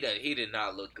 Yeah, he did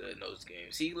not look good in those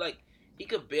games. He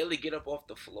could barely get up off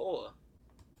the floor.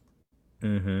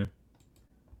 I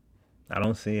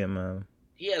don't see it, man.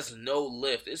 He has no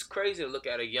lift. It's crazy to look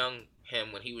at a young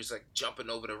him when he was like jumping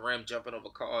over the rim, jumping over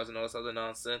cars and all this other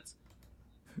nonsense.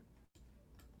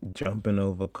 Jumping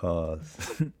over cars.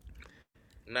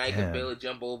 Now he can barely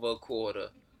jump over a quarter.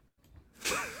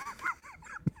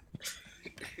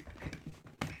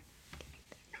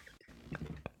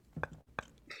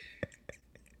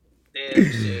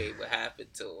 Damn shame what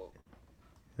happened to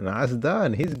him. Nah, it's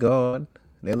done. He's gone.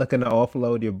 They're looking to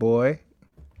offload your boy.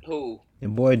 Who?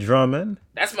 Your boy Drummond.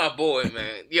 That's my boy,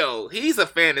 man. Yo, he's a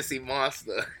fantasy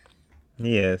monster.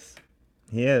 He is.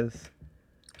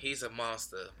 He's a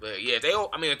monster. But yeah, if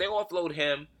they offload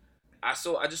him, I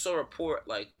just saw a report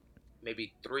like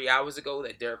maybe 3 hours ago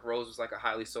that Derrick Rose was like a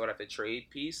highly sought after trade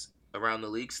piece around the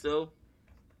league still.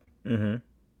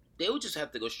 They would just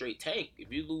have to go straight tank.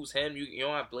 If you lose him, you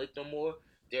don't have Blake no more.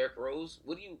 Derrick Rose,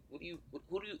 who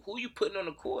are you putting on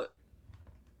the court?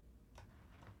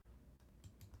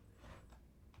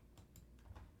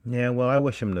 Yeah, well, I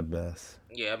wish him the best.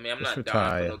 Yeah, I mean, I'm Just not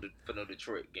retire. dying for no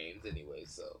Detroit games anyway,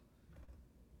 so.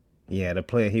 Yeah, the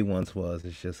player he once was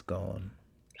is just gone.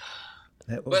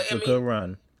 That was But, a good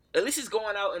run. At least he's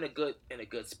going out in a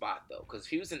good spot though, because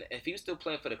if he was still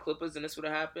playing for the Clippers and this would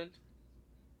have happened,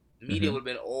 media would have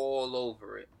been all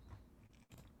over it.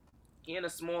 He in a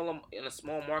small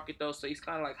market though, so he's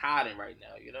kind of like hiding right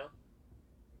now, you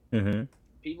know.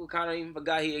 People kind of even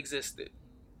forgot he existed.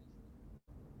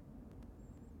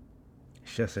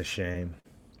 It's just a shame.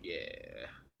 Yeah,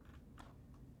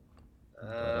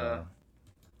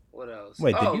 else?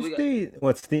 Wait, did you see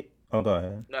what Steve? Oh, go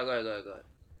ahead. No, go ahead.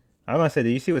 I'm gonna say,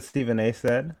 did you see what Stephen A.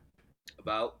 said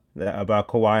About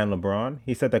Kawhi and LeBron?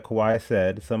 He said that Kawhi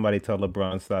said, "Somebody tell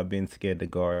LeBron stop being scared to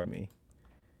guard me."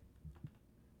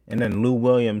 And then Lou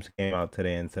Williams came out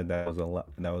today and said that was a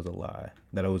lie.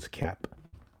 That it was cap.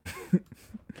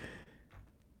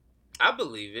 I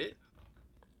believe it.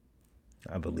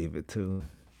 I believe it too.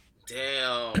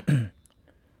 Damn.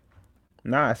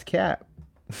 Nah, it's cap.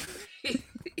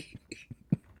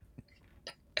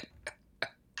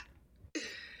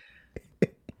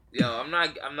 Yo, I'm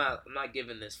not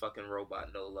giving this fucking robot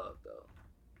no love though.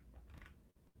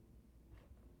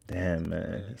 Damn,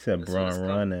 man. He said Braun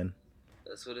running.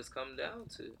 That's what it's come down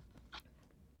to.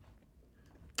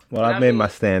 Well, I made my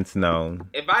stance known.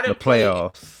 If I didn't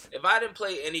playoffs. If I didn't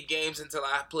play any games until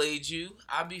I played you,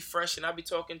 I'd be fresh and I'd be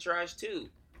talking trash too.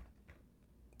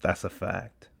 That's a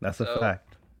fact. That's a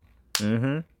fact.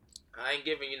 Mm-hmm. I ain't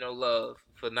giving you no love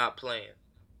for not playing.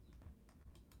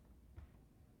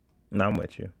 No, I'm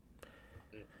with you.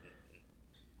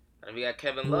 And we got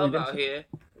Kevin Love out here.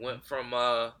 Went from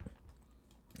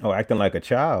acting like a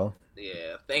child.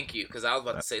 Yeah, thank you, because I was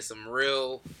about to say some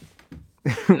real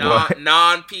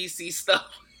non-PC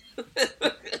stuff.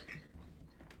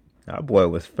 That boy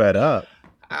was fed up.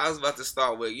 I was about to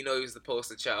start with, he was the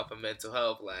poster child for mental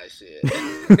health last year.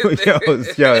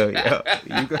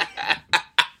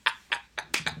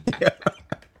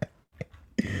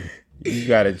 You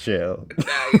gotta chill.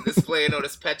 Now he's displaying all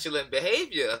this petulant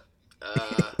behavior.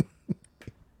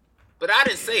 But I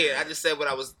didn't say it. I just said what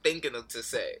I was thinking of to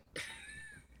say.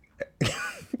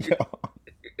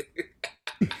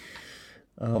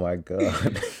 Oh my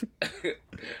god.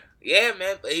 Yeah,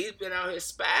 man, but he's been out here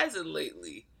spazzing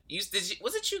lately.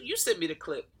 Was it you? You sent me the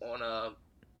clip on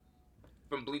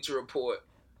from Bleacher Report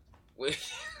when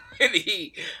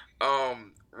he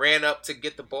ran up to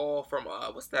get the ball from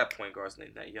what's that point guard's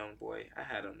name? That young boy. I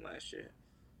had him last year.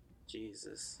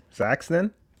 Jesus.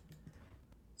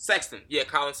 Sexton, yeah,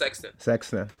 Colin Sexton.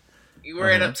 He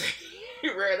ran up to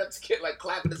get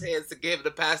clapping his hands to give him to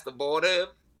pass the ball to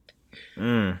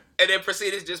him. And then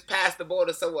proceeded to just pass the ball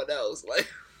to someone else. Like,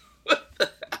 what the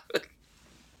hell?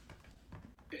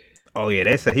 Oh yeah,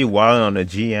 they said he wilding on the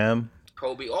GM.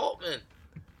 Kobe Altman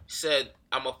said,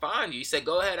 "I'm gonna find you." He said,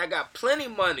 "Go ahead, I got plenty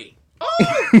money."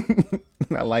 Oh,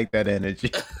 I like that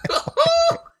energy.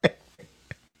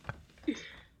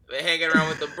 Been hanging around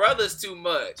with the brothers too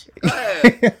much. Go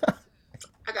ahead.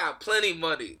 I got plenty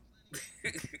money.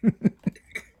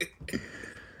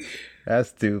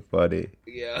 That's too funny.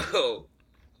 Yo.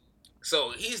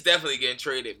 So he's definitely getting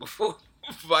traded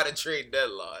by the trade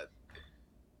deadline.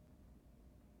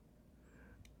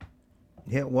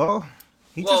 Yeah, well,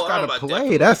 he just gotta play.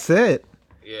 Definitely. That's it.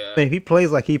 Yeah. I mean, if he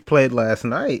plays like he played last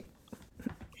night,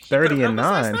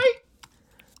 30-9.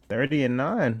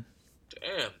 30-9.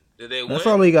 Damn. Did they win? That's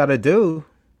all he gotta do.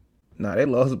 Nah, they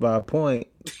lost by a point.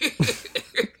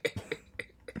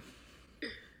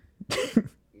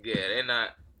 Yeah, they're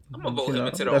not. I'm gonna vote him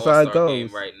into the All-Star game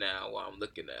right now while I'm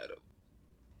looking at him.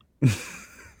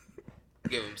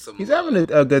 Give him some. He's having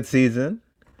a good season.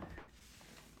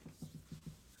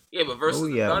 Yeah, but versus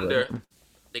the Thunder,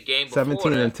 the game before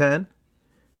 17-10.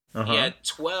 He had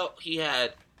 12. He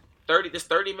had 30. This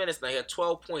 30 minutes now. He had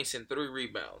 12 points and 3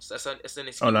 rebounds. That's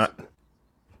inexcusable. Oh,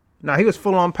 no, he was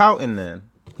full on pouting then.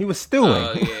 He was stewing.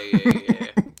 Oh yeah.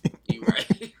 You right.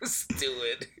 He was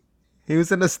stewing. He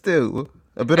was in a stew,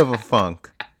 a bit of a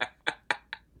funk.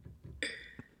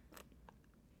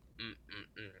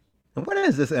 And when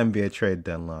is this NBA trade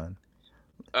deadline?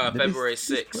 February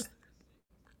 6th.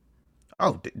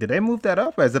 Oh, did they move that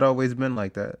up? Or has it always been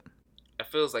like that? It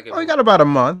feels like it. We got about a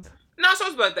month. No, it's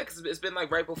always been like that because it's been like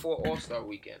right before All-Star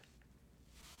weekend.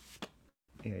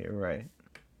 Yeah, you're right.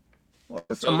 Well,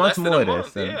 it's a month more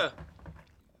of this. Yeah.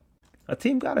 A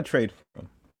team got to trade for him.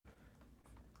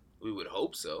 We would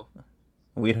hope so.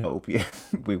 We'd hope, yeah.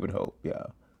 We would hope, yeah.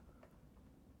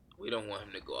 We don't want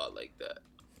him to go out like that.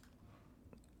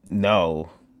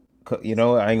 No. You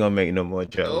know what? I ain't going to make no more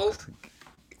jokes.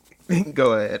 Nope.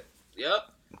 Go ahead. Yep.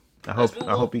 I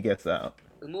hope he gets out.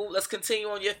 Let's continue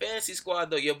on your fantasy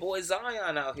squad, though. Your boy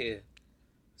Zion out here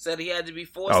said he had to be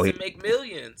forced to make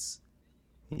millions.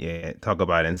 Yeah, talk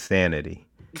about insanity.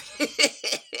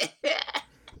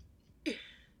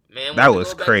 Man, that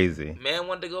was crazy. Man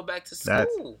wanted to go back to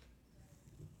school.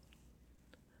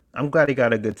 I'm glad he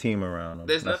got a good team around him.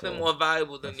 There's nothing more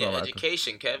valuable than your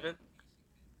education, Kevin.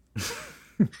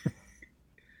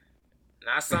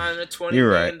 Not signing a $20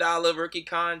 million rookie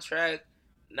contract,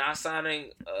 not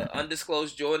signing an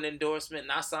undisclosed Jordan endorsement,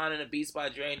 not signing a Beats by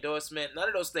Dre endorsement. None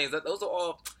of those things. Those are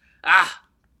all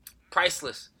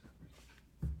priceless.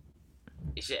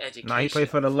 It's your education. Nah, he played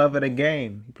for the love of the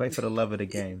game. He played for the love of the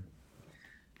game.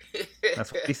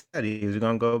 That's what he said. He was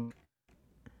gonna go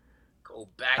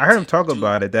back. I heard him talk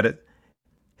about it. That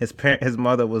his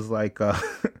mother was like,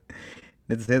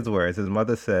 it's his words. His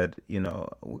mother said,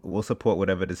 we'll support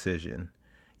whatever decision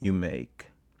you make.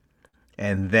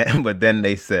 But then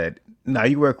they said, "Now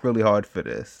you work really hard for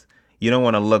this. You don't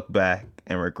want to look back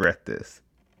and regret this."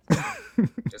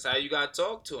 That's how you gotta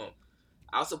talk to him.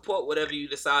 I'll support whatever you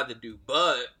decide to do,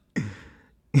 but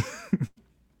this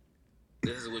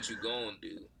is what you gonna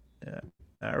do. Yeah,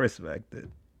 I respect it.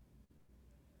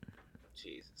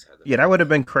 Jesus. Yeah, that would have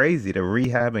been crazy to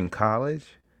rehab in college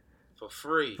for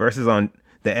free versus on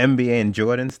the NBA in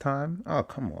Jordan's time. Oh,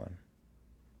 come on.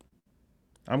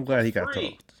 I'm glad he got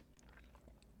talked.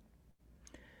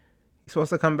 He's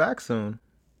supposed to come back soon.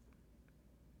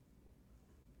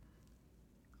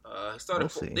 He started.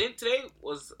 Then today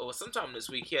or sometime this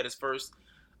week. He had his first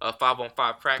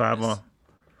 5-on-5 practice.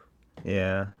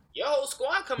 Yeah. Your whole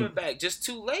squad coming back just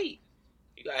too late.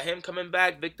 You got him coming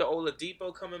back. Victor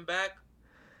Oladipo coming back.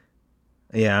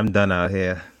 Yeah, I'm done out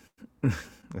here.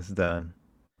 It's done.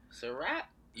 It's a wrap.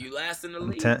 You last in the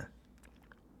league.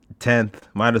 10th.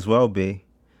 Might as well be.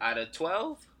 Out of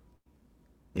 12?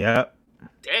 Yep.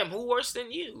 Damn, who worse than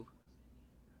you?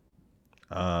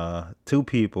 2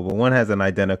 people, but one has an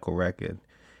identical record,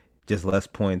 just less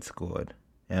points scored,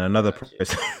 and another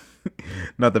person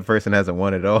hasn't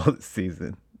won it all this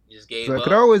season. Just gave so up. It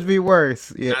could always be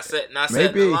worse. Yeah, not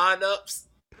setting the lineups.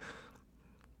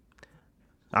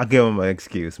 I'll give him an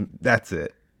excuse. That's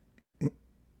it. Ain't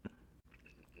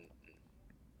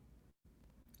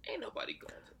nobody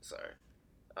going to. Sorry.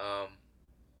 I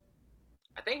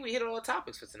think we hit all the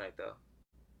topics for tonight, though.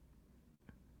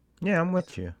 Yeah, I'm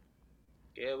with you.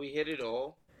 Yeah, we hit it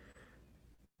all.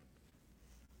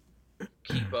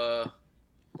 Keep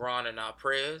Ron in our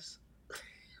prayers.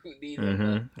 We need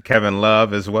him. Kevin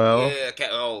Love as well. Yeah,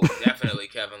 definitely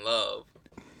Kevin Love.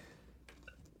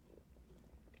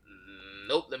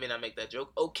 Nope, let me not make that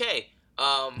joke. Okay.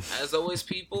 As always,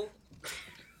 people,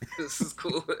 this is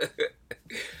cool.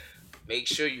 Make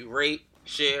sure you rate,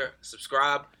 share,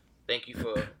 subscribe. Thank you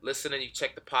for listening. You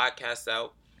check the podcast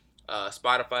out.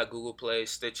 Spotify, Google Play,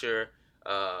 Stitcher,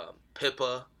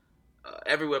 Pippa,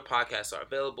 everywhere podcasts are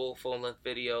available. Full-length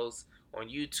videos on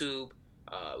YouTube.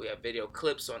 We have video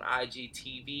clips on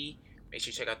IGTV. Make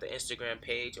sure you check out the Instagram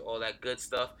page, all that good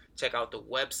stuff. Check out the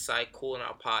website,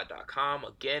 coolingoutpod.com.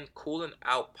 Again,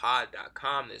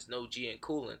 coolingoutpod.com. There's no G in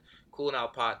cooling.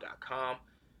 Coolingoutpod.com.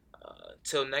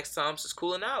 Until next time, it's just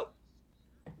cooling out.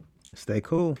 Stay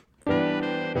cool.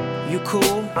 You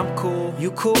cool, I'm cool.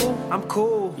 You cool, I'm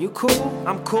cool. You cool,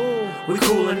 I'm cool. We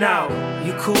coolin' out.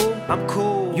 You cool, I'm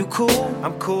cool. You cool,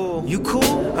 I'm cool. You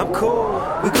cool, I'm cool.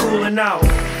 We coolin' out.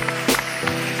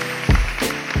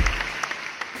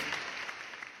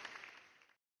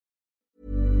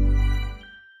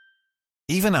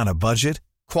 Even on a budget,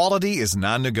 quality is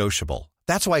non-negotiable.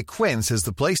 That's why Quince is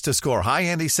the place to score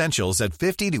high-end essentials at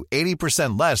 50 to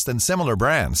 80% less than similar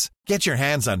brands. Get your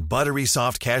hands on buttery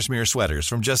soft cashmere sweaters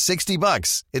from just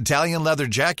 $60, Italian leather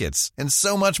jackets, and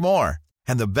so much more.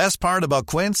 And the best part about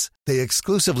Quince, they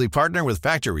exclusively partner with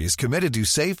factories committed to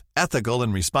safe, ethical,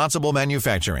 and responsible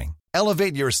manufacturing.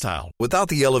 Elevate your style without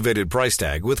the elevated price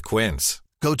tag with Quince.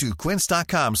 Go to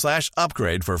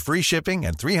quince.com/upgrade for free shipping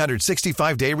and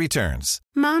 365-day returns.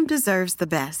 Mom deserves the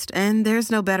best, and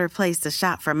there's no better place to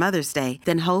shop for Mother's Day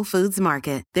than Whole Foods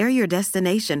Market. They're your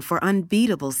destination for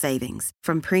unbeatable savings,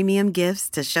 from premium gifts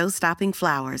to show-stopping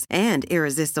flowers and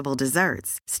irresistible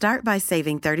desserts. Start by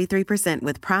saving 33%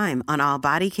 with Prime on all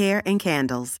body care and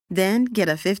candles. Then get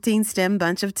a 15-stem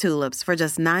bunch of tulips for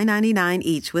just $9.99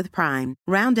 each with Prime.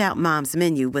 Round out Mom's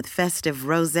menu with festive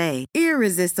rosé,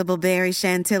 irresistible berry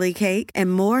chantilly cake,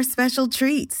 and more special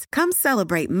treats. Come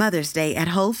celebrate Mother's Day at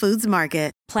Whole Foods Market.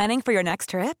 Planning for your next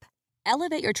trip?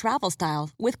 Elevate your travel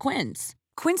style with Quince.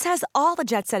 Quince has all the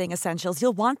jet-setting essentials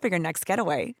you'll want for your next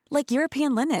getaway, like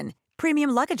European linen,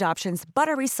 premium luggage options,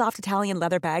 buttery soft Italian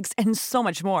leather bags, and so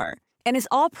much more. And is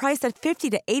all priced at 50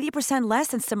 to 80% less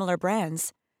than similar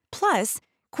brands. Plus,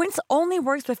 Quince only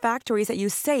works with factories that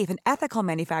use safe and ethical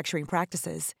manufacturing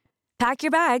practices. Pack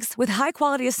your bags with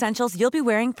high-quality essentials you'll be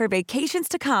wearing for vacations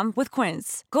to come with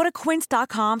Quince. Go to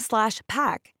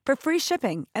quince.com/pack for free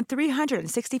shipping and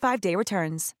 365-day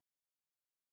returns.